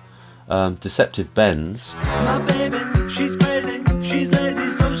well. Deceptive Benz. My baby, she's crazy, she's lazy,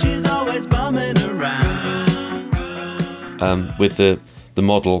 so she's always bumming around. With the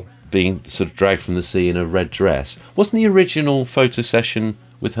model being sort of dragged from the sea in a red dress. Wasn't the original photo session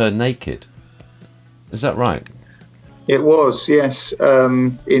with her naked? Is that right? It was, yes.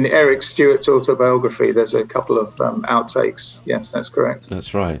 In Eric Stewart's autobiography, there's a couple of outtakes. Yes, that's correct.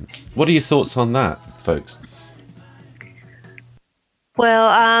 That's right. What are your thoughts on that, folks? Well,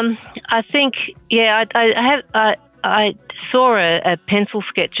 I think, I saw a pencil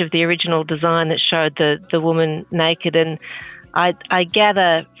sketch of the original design that showed the woman naked, and I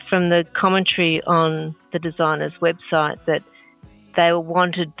gather from the commentary on the designer's website that they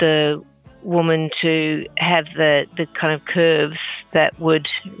wanted the woman to have the kind of curves that would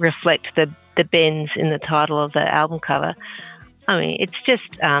reflect the bends in the title of the album cover. I mean, it's just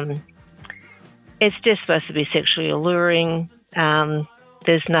supposed to be sexually alluring.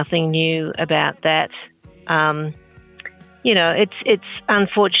 There's nothing new about that. It's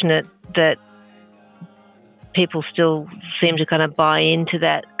unfortunate that people still seem to kind of buy into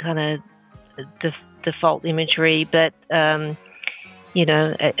that kind of default imagery, but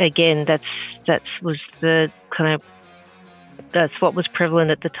again, that's what was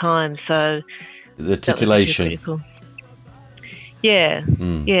prevalent at the time. So the titillation.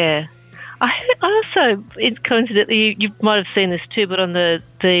 Yeah. I also, coincidentally, you might have seen this too, but on the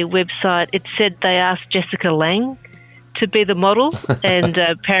website it said they asked Jessica Lange to be the model, and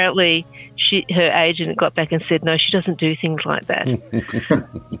apparently her agent got back and said, no, she doesn't do things like that.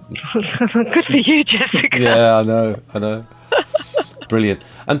 Good for you, Jessica. Yeah, I know. Brilliant.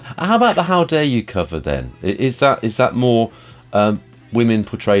 And how about the How Dare You cover then? Is that more women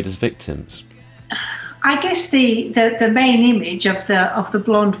portrayed as victims? I guess the main image of the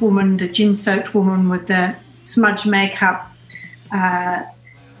blonde woman, the gin-soaked woman with the smudge makeup, I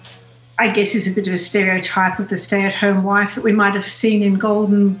guess is a bit of a stereotype of the stay-at-home wife that we might have seen in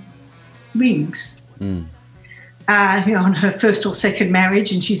Golden Rings. On her first or second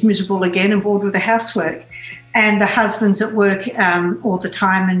marriage, and she's miserable again and bored with the housework. And the husband's at work all the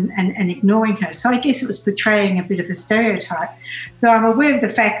time and ignoring her. So I guess it was portraying a bit of a stereotype. Though I'm aware of the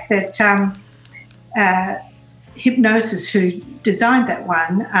fact that Hypnosis, who designed that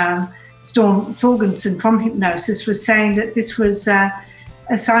one, Storm Thorgensen from Hypnosis, was saying that this was a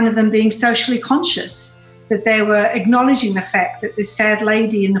sign of them being socially conscious, that they were acknowledging the fact that this sad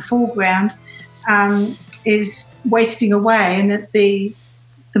lady in the foreground is wasting away, and that the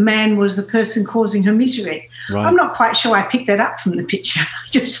man was the person causing her misery. Right. I'm not quite sure I picked that up from the picture. I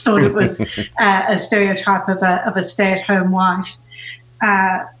just thought it was a stereotype of a stay-at-home wife.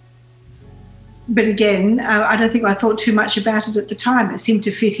 But again, I don't think I thought too much about it at the time. It seemed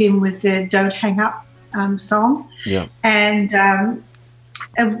to fit in with the Don't Hang Up song. Yeah. And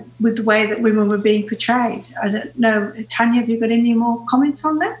with the way that women were being portrayed. I don't know. Tanya, have you got any more comments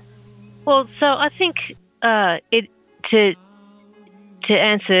on that? Well, so I think to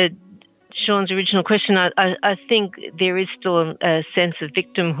answer Sean's original question, I think there is still a sense of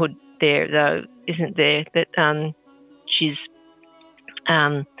victimhood there, though, isn't there? That she's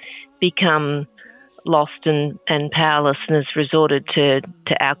become lost and powerless and has resorted to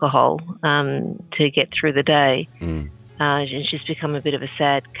alcohol to get through the day. And she's become a bit of a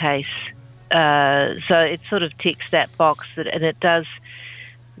sad case. So it sort of ticks that box, and it does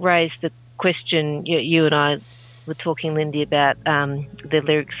raise the question. You and I were talking, Lindy, about the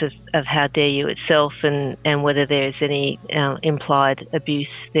lyrics of How Dare You itself, and whether there's any implied abuse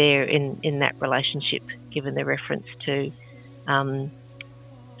there in that relationship, given the reference to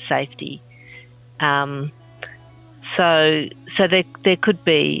safety. So there could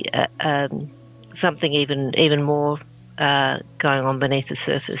be something even more going on beneath the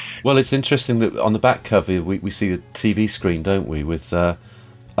surface. Well, it's interesting that on the back cover we see a TV screen, don't we, with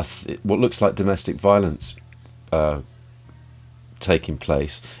what looks like domestic violence taking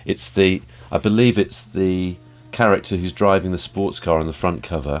place. I believe it's the character who's driving the sports car on the front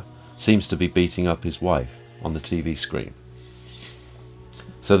cover seems to be beating up his wife on the TV screen.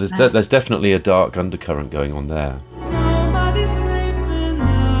 So there's definitely a dark undercurrent going on there. Nobody's safe in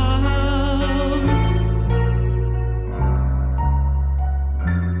our house.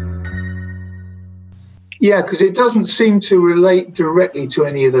 Yeah, because it doesn't seem to relate directly to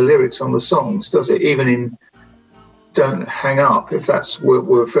any of the lyrics on the songs, does it? Even in Don't Hang Up, if that's what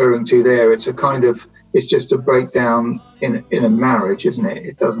we're referring to there, it's just a breakdown in a marriage, isn't it?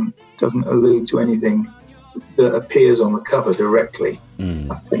 It doesn't allude to anything that appears on the cover directly,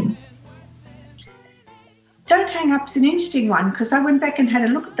 I think. Don't Hang Up's an interesting one, because I went back and had a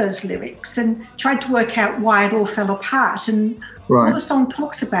look at those lyrics and tried to work out why it all fell apart. And what the song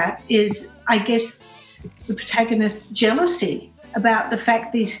talks about is, I guess, the protagonist's jealousy about the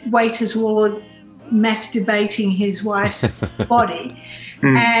fact these waiters were all masturbating his wife's body.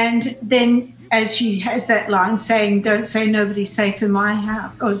 And then as she has that line saying, don't say nobody's safe in my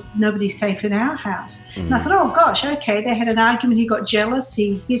house, or nobody's safe in our house. And I thought, oh gosh, okay, they had an argument, he got jealous,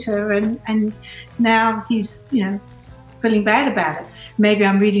 he hit her, and now he's, feeling bad about it. Maybe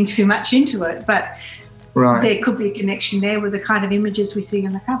I'm reading too much into it, but there could be a connection there with the kind of images we see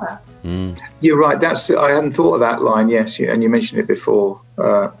on the cover. You're right, I hadn't thought of that line, yes, and you mentioned it before,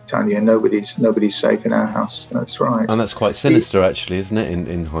 Tanya, nobody's safe in our house. That's right. And that's quite sinister, actually, isn't it,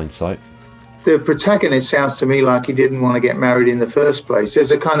 in hindsight? The protagonist sounds to me like he didn't want to get married in the first place. There's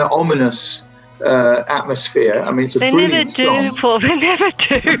a kind of ominous atmosphere. I mean, it's a brilliant song. Paul. They never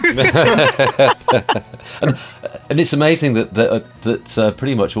do. and it's amazing that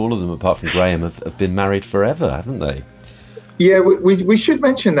pretty much all of them, apart from Graham, have been married forever, haven't they? Yeah, we should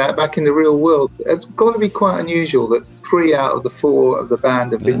mention that back in the real world. It's got to be quite unusual that 3 out of the 4 of the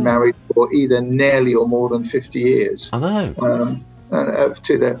band have been married for either nearly or more than 50 years. I know.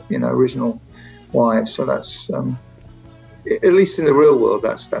 To their original wives. So that's at least in the real world,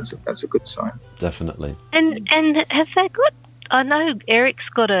 that's a good sign. Definitely. And have they got? I know Eric's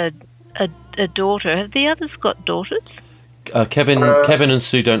got a daughter. Have the others got daughters? Kevin and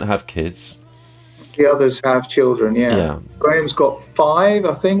Sue don't have kids. The others have children. Yeah. Graham's got 5,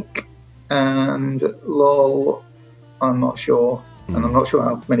 I think, and Lol, I'm not sure, and I'm not sure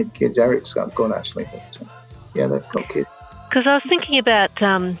how many kids Eric's got actually. But they've got kids. Because I was thinking about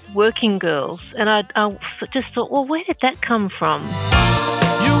Working Girls, and I just thought, well, where did that come from?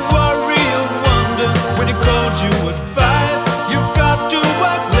 You worry and wonder when he called you at 5. You've got to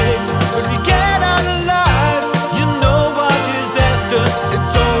work late when you get out of line.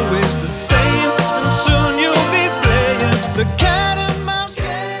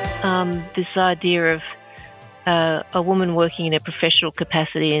 idea of a woman working in a professional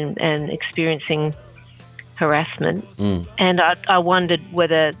capacity and experiencing harassment. And I wondered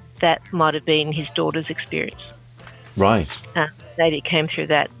whether that might have been his daughter's experience. Right. Maybe it came through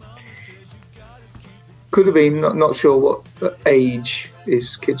that. Could have been, not sure what age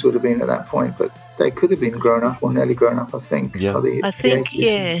his kids would have been at that point, but they could have been grown up or nearly grown up, I think. Yeah. I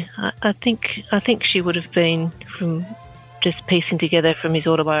think she would have been, from just piecing together from his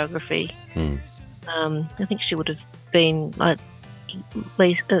autobiography. I think she would have been like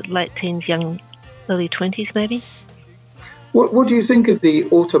late teens, early 20s maybe. What do you think of the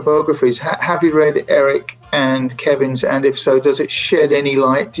autobiographies? Have you read Eric and Kevin's, and if so, does it shed any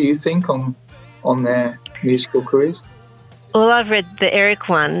light, do you think, on their musical careers? Well, I've read the Eric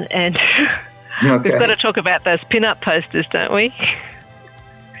one, and we've got to talk about those pin-up posters, don't we?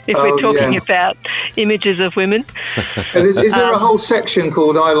 If we're talking about images of women. And is there a whole section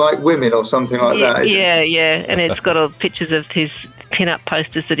called I Like Women or something like that? Yeah, and it's got all pictures of his pin-up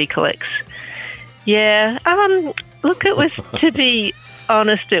posters that he collects. Yeah, look, it was, to be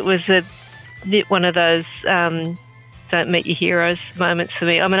honest, it was a bit one of those don't meet your heroes moments for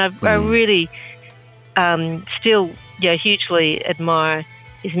me. I mean, I really still hugely admire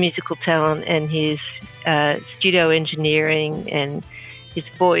his musical talent and his studio engineering and his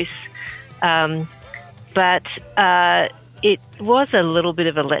voice. But it was a little bit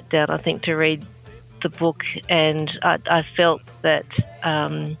of a letdown, I think, to read the book, and I felt that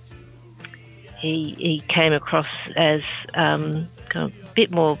he came across as kind of a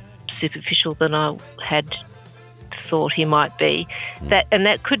bit more superficial than I had thought he might be.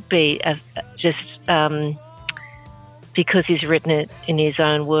 That could be just because he's written it in his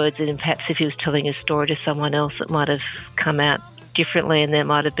own words, and perhaps if he was telling a story to someone else, it might have come out differently, and there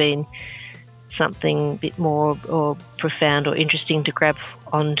might have been something a bit more or profound or interesting to grab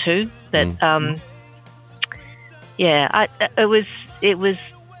onto. But it was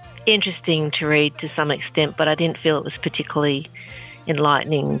interesting to read to some extent, but I didn't feel it was particularly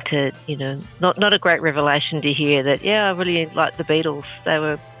enlightening to, not a great revelation to hear that, I really liked the Beatles. They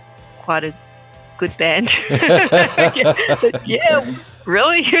were quite a good band.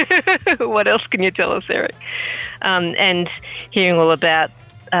 Really? What else can you tell us, Eric? And hearing all about,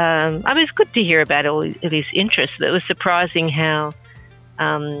 it's good to hear about all of his interests. It was surprising how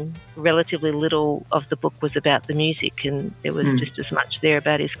relatively little of the book was about the music, and there was just as much there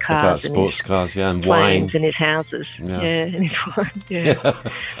about his cars, about and sports his cars, and planes, wine, and his houses, and his wine.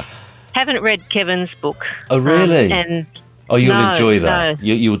 Haven't read Kevin's book. Oh, really? You'll enjoy that.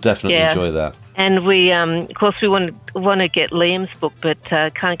 No. You'll definitely enjoy that. And we, of course, we want to get Liam's book, but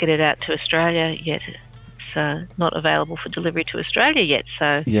can't get it out to Australia yet. It's not available for delivery to Australia yet.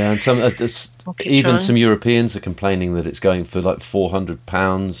 So and some Europeans are complaining that it's going for like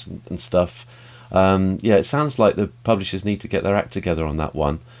 £400 and stuff. It sounds like the publishers need to get their act together on that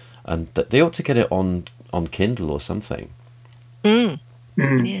one, and that they ought to get it on Kindle or something. Yeah,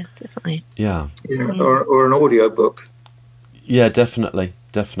 definitely. Yeah. Or an audio book. Yeah, definitely.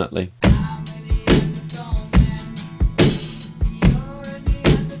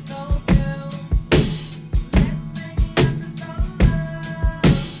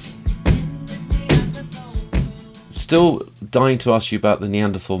 Still dying to ask you about the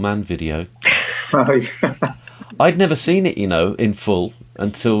Neanderthal Man video. Oh, yeah. I'd never seen it, in full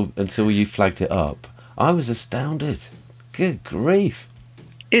until you flagged it up. I was astounded. Good grief.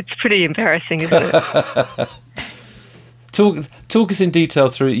 It's pretty embarrassing, isn't it? Talk us in detail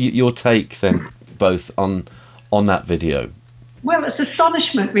through your take then, both on that video. Well, it's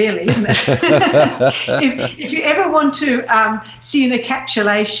astonishment, really, isn't it? if you ever want to see an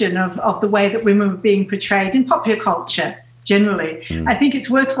encapsulation of the way that women were being portrayed in popular culture generally, I think it's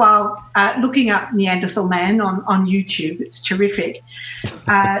worthwhile looking up Neanderthal Man on YouTube. It's terrific.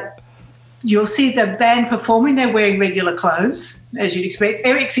 You'll see the band performing. They're wearing regular clothes, as you'd expect.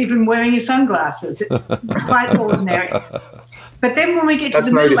 Eric's even wearing his sunglasses. It's quite ordinary. But then when we get to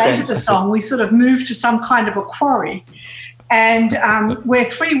the middle age of the song, we sort of move to some kind of a quarry. And where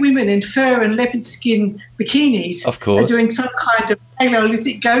three women in fur and leopard skin bikinis are doing some kind of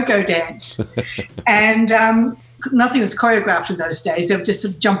Paleolithic go-go dance. And nothing was choreographed in those days. They were just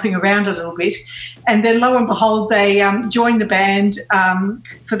sort of jumping around a little bit. And then lo and behold, they joined the band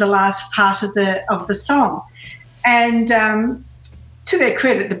for the last part of the song. And to their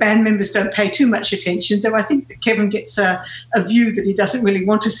credit, the band members don't pay too much attention, though I think that Kevin gets a view that he doesn't really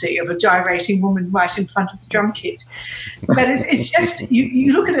want to see of a gyrating woman right in front of the drum kit. But it's just,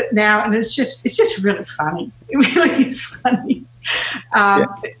 you look at it now and it's just really funny. It really is funny.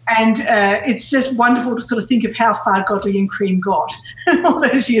 And it's just wonderful to sort of think of how far Godley and Cream got all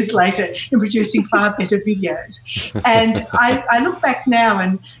those years later in producing far better videos. And I look back now,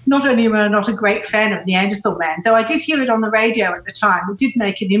 and not only am I not a great fan of Neanderthal Man, though I did hear it on the radio at the time, it did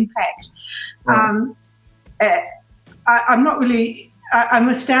make an impact. I'm not really, I'm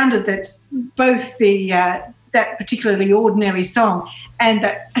astounded that both that particularly ordinary song and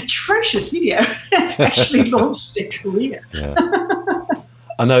that atrocious video actually launched their career. Yeah.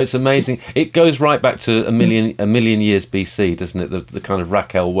 I know, it's amazing. It goes right back to a million years BC, doesn't it? The kind of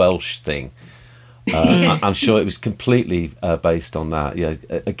Raquel Welch thing. Yes. I'm sure it was completely based on that. Yeah.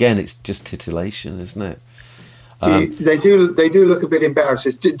 Again, it's just titillation, isn't it? They do look a bit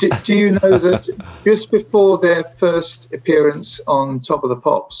embarrassed. Do you know that just before their first appearance on Top of the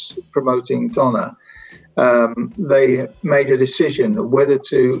Pops promoting Donna, they made a decision whether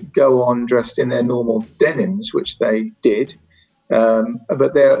to go on dressed in their normal denims, which they did,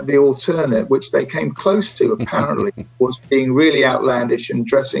 but the alternate, which they came close to apparently, was being really outlandish and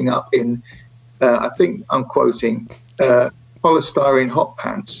dressing up in, I think I'm quoting, polystyrene hot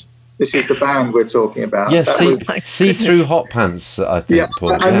pants. This is the band we're talking about. Yes, see-through hot pants, I think. Yeah,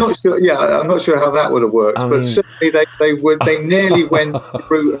 Paul. I'm not sure. Yeah, I'm not sure how that would have worked, but certainly they nearly went the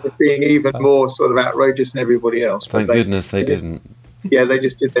route of being even more sort of outrageous than everybody else. Thank goodness they didn't. Yeah, they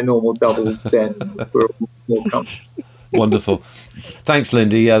just did their normal double den. We're more comfortable. Wonderful. Thanks,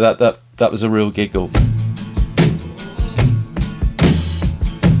 Lindy. Yeah, that was a real giggle.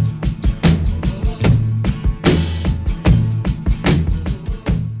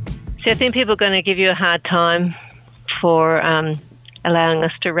 So I think people are going to give you a hard time for allowing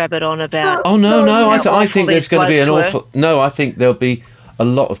us to rabbit on about. Oh no! I think these there's going to be an blokes awful. No, I think there'll be a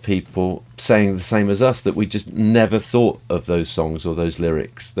lot of people saying the same as us, that we just never thought of those songs or those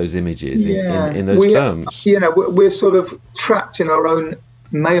lyrics, those images in those terms. You know, we're sort of trapped in our own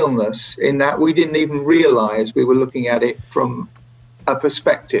maleness in that we didn't even realise we were looking at it from a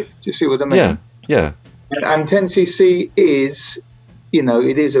perspective. Do you see what I mean? Yeah. And 10cc is, you know,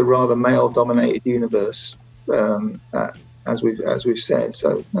 it is a rather male-dominated universe, as we've said.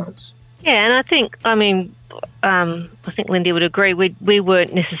 So that's. Yeah, and I think Lindy would agree. We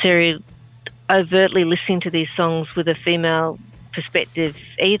weren't necessarily overtly listening to these songs with a female perspective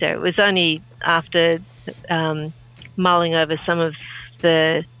either. It was only after mulling over some of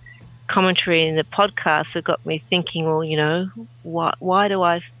the commentary in the podcast that got me thinking, well, you know, why do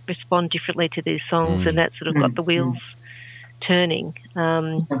I respond differently to these songs? And that sort of got the wheels turning.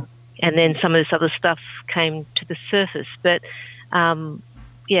 And then some of this other stuff came to the surface. But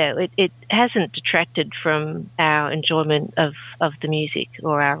it hasn't detracted from our enjoyment of the music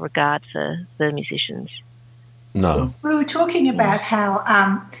or our regard for the musicians. No. We were talking about how,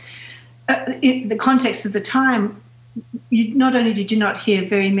 in the context of the time, not only did you not hear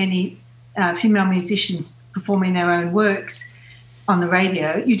very many female musicians performing their own works on the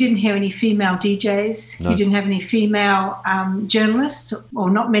radio, you didn't hear any female DJs, you didn't have any female journalists, or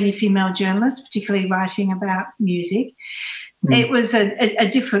not many female journalists, particularly writing about music. It was a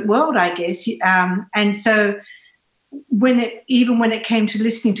different world, I guess. And so when it came to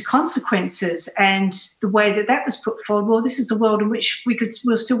listening to Consequences and the way that was put forward, well, this is a world in which we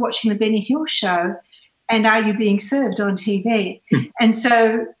were still watching the Benny Hill show and Are You Being Served on TV? And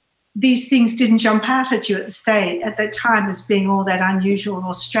so these things didn't jump out at you at that time as being all that unusual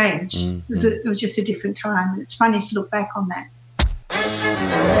or strange. It was just a different time. And it's funny to look back on that.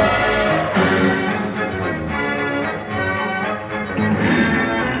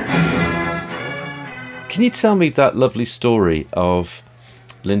 Can you tell me that lovely story of,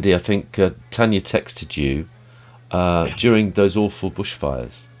 Lindy, I think Tanya texted you during those awful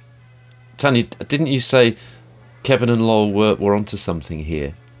bushfires. Tanya, didn't you say Kevin and Lowell were onto something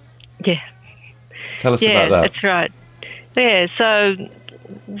here? Yeah. Tell us about that. Yeah, that's right. Yeah, so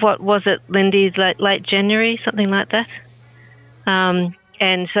what was it, Lindy, late January, something like that?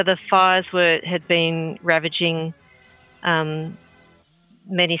 And so the fires had been ravaging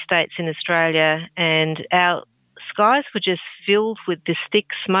many states in Australia, and our skies were just filled with this thick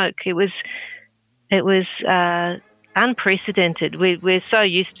smoke. It was unprecedented. We're so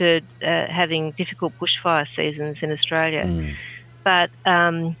used to having difficult bushfire seasons in Australia, but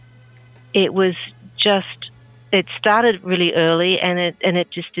it started really early, and it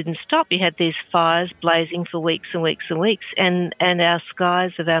just didn't stop. You had these fires blazing for weeks and weeks and weeks, and our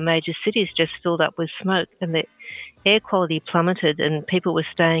skies of our major cities just filled up with smoke, and the air quality plummeted, and people were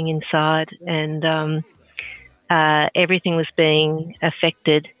staying inside, and everything was being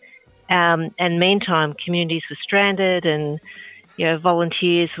affected. And meantime, communities were stranded, and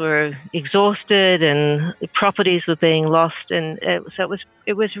volunteers were exhausted and properties were being lost, and so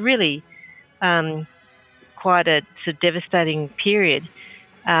it was really quite a sort of devastating period.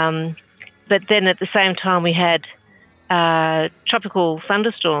 But then at the same time, we had tropical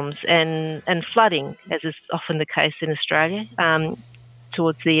thunderstorms and flooding, as is often the case in Australia,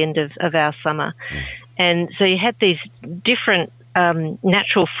 towards the end of our summer. And so you had these different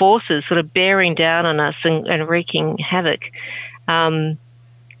natural forces sort of bearing down on us and wreaking havoc. So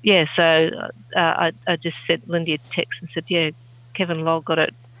I just sent Lindy a text and said, Kevin Lol got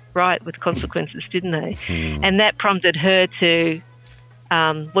it right with consequences, didn't they? And that prompted her to,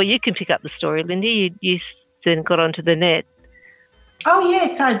 you can pick up the story, Lindy. You then got onto the net. Oh,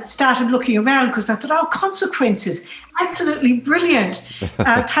 yes, I started looking around because I thought, consequences, absolutely brilliant.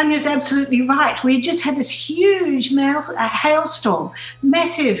 Tanya's absolutely right. We just had this huge hailstorm,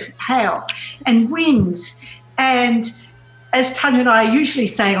 massive hail and winds. And as Tanya and I usually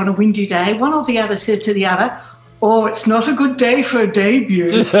say on a windy day, one or the other says to the other, it's not a good day for a debut.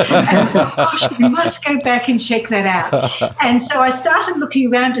 And gosh, we must go back and check that out. And so I started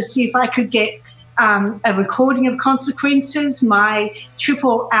looking around to see if I could get a recording of Consequences. My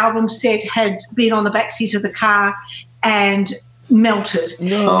triple album set had been on the back seat of the car and melted.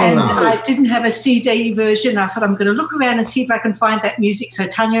 I didn't have a CD version. I thought I'm going to look around and see if I can find that music so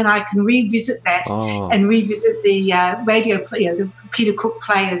Tanya and I can revisit that and revisit the radio play, the Peter Cook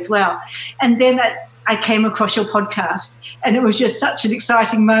play as well. And then I came across your podcast, and it was just such an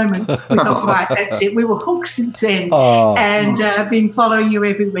exciting moment. We thought, right, that's it. We were hooked since then, and been following you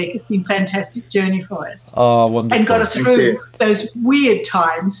every week. It's been a fantastic journey for us. Oh, wonderful! And got us through those weird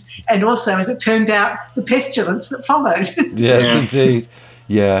times, and also, as it turned out, the pestilence that followed. Yes, indeed.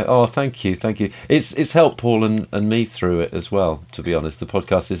 Yeah. Oh, thank you. It's helped Paul and me through it as well. To be honest, the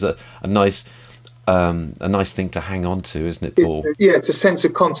podcast is a nice thing to hang on to, isn't it, Paul? It's a sense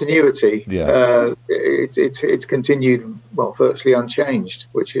of continuity. Yeah. It's continued, virtually unchanged,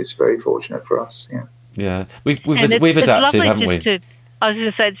 which is very fortunate for us. Yeah. Yeah. We've adapted, haven't we? I was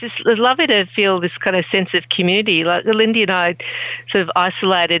going to say, it's lovely to feel this kind of sense of community. Like Lindy and I sort of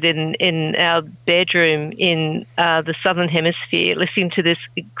isolated in our bedroom in the Southern Hemisphere, listening to this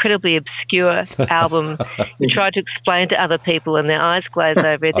incredibly obscure album. You try to explain to other people and their eyes glaze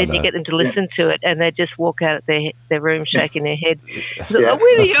over it. Then you get them to listen to it and they just walk out of their room shaking their head. We're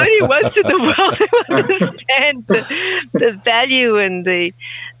the only ones in the world who understand the value and the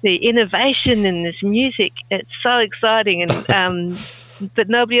innovation in this music. It's so exciting, and but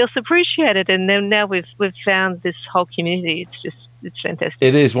nobody else appreciated it. And then now we've found this whole community. It's fantastic.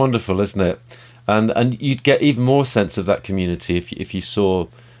 It is wonderful, isn't it? And you'd get even more sense of that community if you saw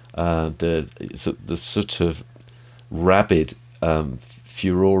the sort of rabid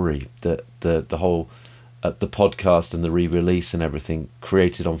furore that the whole the podcast and the re-release and everything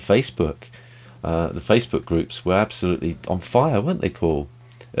created on Facebook. The Facebook groups were absolutely on fire, weren't they, Paul?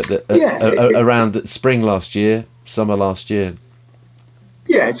 Around spring last year, summer last year.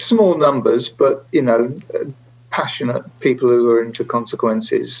 Yeah, it's small numbers, but passionate people who are into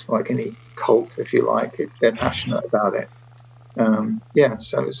Consequences, like any cult, if you like, they're passionate about it.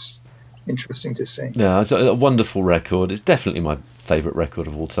 So it's interesting to see. Yeah, it's a wonderful record. It's definitely my favourite record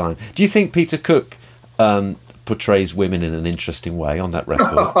of all time. Do you think Peter Cook portrays women in an interesting way on that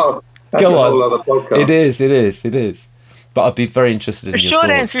record? That's a whole other podcast. It is. But I'd be very interested in your thoughts. The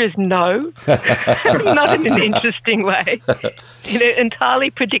short answer is no. Not in an interesting way. In an entirely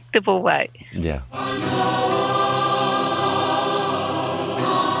predictable way. Yeah.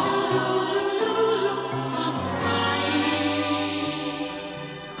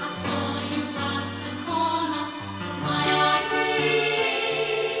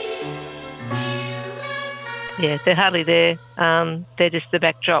 Yeah, they're hardly there. They're just the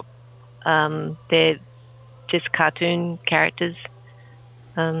backdrop. They're just cartoon characters.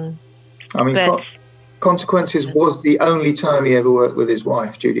 Consequences was the only time he ever worked with his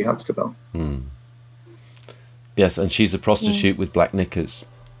wife, Judy Huxtable. Yes, and she's a prostitute with black knickers.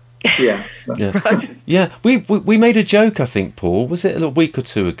 Yeah. Right. Yeah, we made a joke, I think, Paul, was it a week or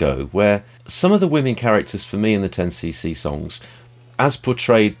two ago, where some of the women characters for me in the 10cc songs, as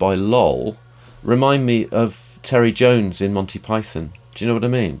portrayed by Lol, remind me of Terry Jones in Monty Python. Do you know what I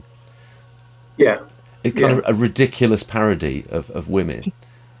mean? Yeah. It's kind of a ridiculous parody of women,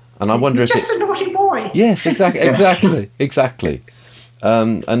 and I wonder He's just a naughty boy. Yes, exactly. For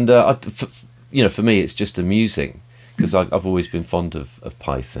me, it's just amusing because I've always been fond of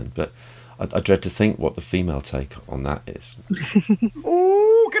Python, but I dread to think what the female take on that is.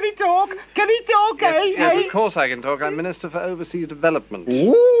 Ooh, can he talk? Can he talk, Yes, of course I can talk. I'm Minister for Overseas Development.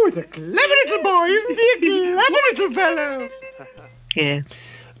 Ooh, he's a clever little boy, isn't he? A clever little fellow. Yeah.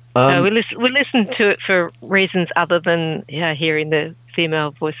 No, we listen to it for reasons other than hearing the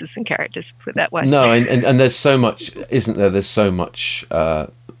female voices and characters, put it that way. No, and there's so much, isn't there? There's so much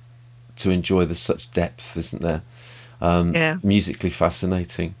to enjoy. There's such depth, isn't there? Musically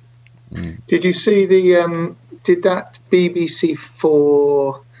fascinating. Did you see did that BBC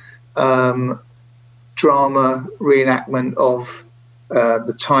 4 drama reenactment of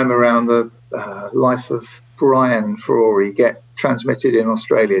the time around the life of Brian Ferrari get transmitted in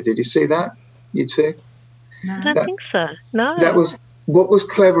Australia? Did you see that? You too? No. I don't think so. No. That was what was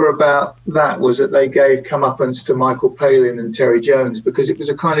clever about that was that they gave comeuppance to Michael Palin and Terry Jones because it was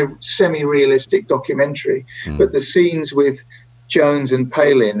a kind of semi-realistic documentary. But the scenes with Jones and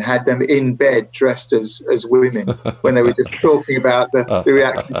Palin had them in bed dressed as women when they were just talking about the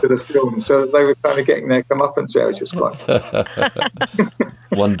reaction to the film. So they were kind of getting their comeuppance out, which is quite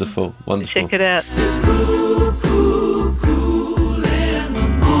wonderful. Check it out. It's cool, cool, cool in the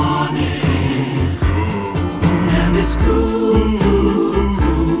morning. And it's cool, cool,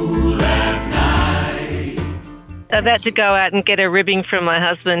 cool at night. I've had to go out and get a ribbing from my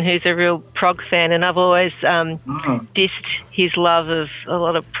husband, who's a real prog fan, and I've always dissed his love of a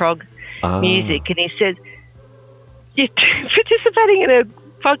lot of prog music. And he said, "You're participating in a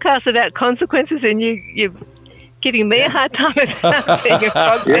podcast about consequences, and you're giving me a hard time about being a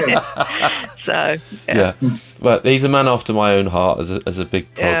prog fan." So well, he's a man after my own heart as a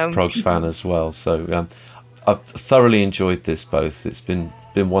big prog fan as well. So I've thoroughly enjoyed this both. It's been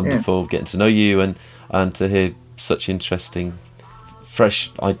wonderful getting to know you and to hear such interesting,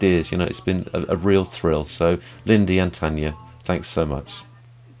 fresh ideas. It's been a real thrill. So, Lindy and Tanya, thanks so much.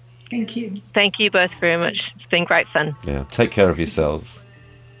 Thank you. Thank you both very much. It's been great fun. Yeah, take care of yourselves.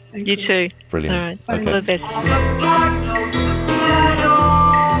 You too. Brilliant. All right. Okay. All the best.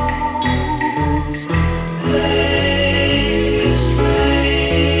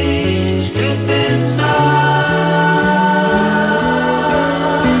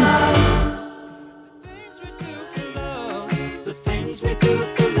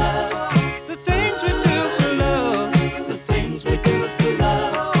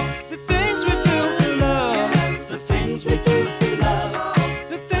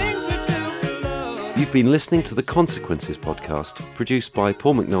 You've been listening to the Consequences podcast, produced by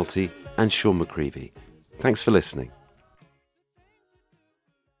Paul McNulty and Sean McCreevy. Thanks for listening.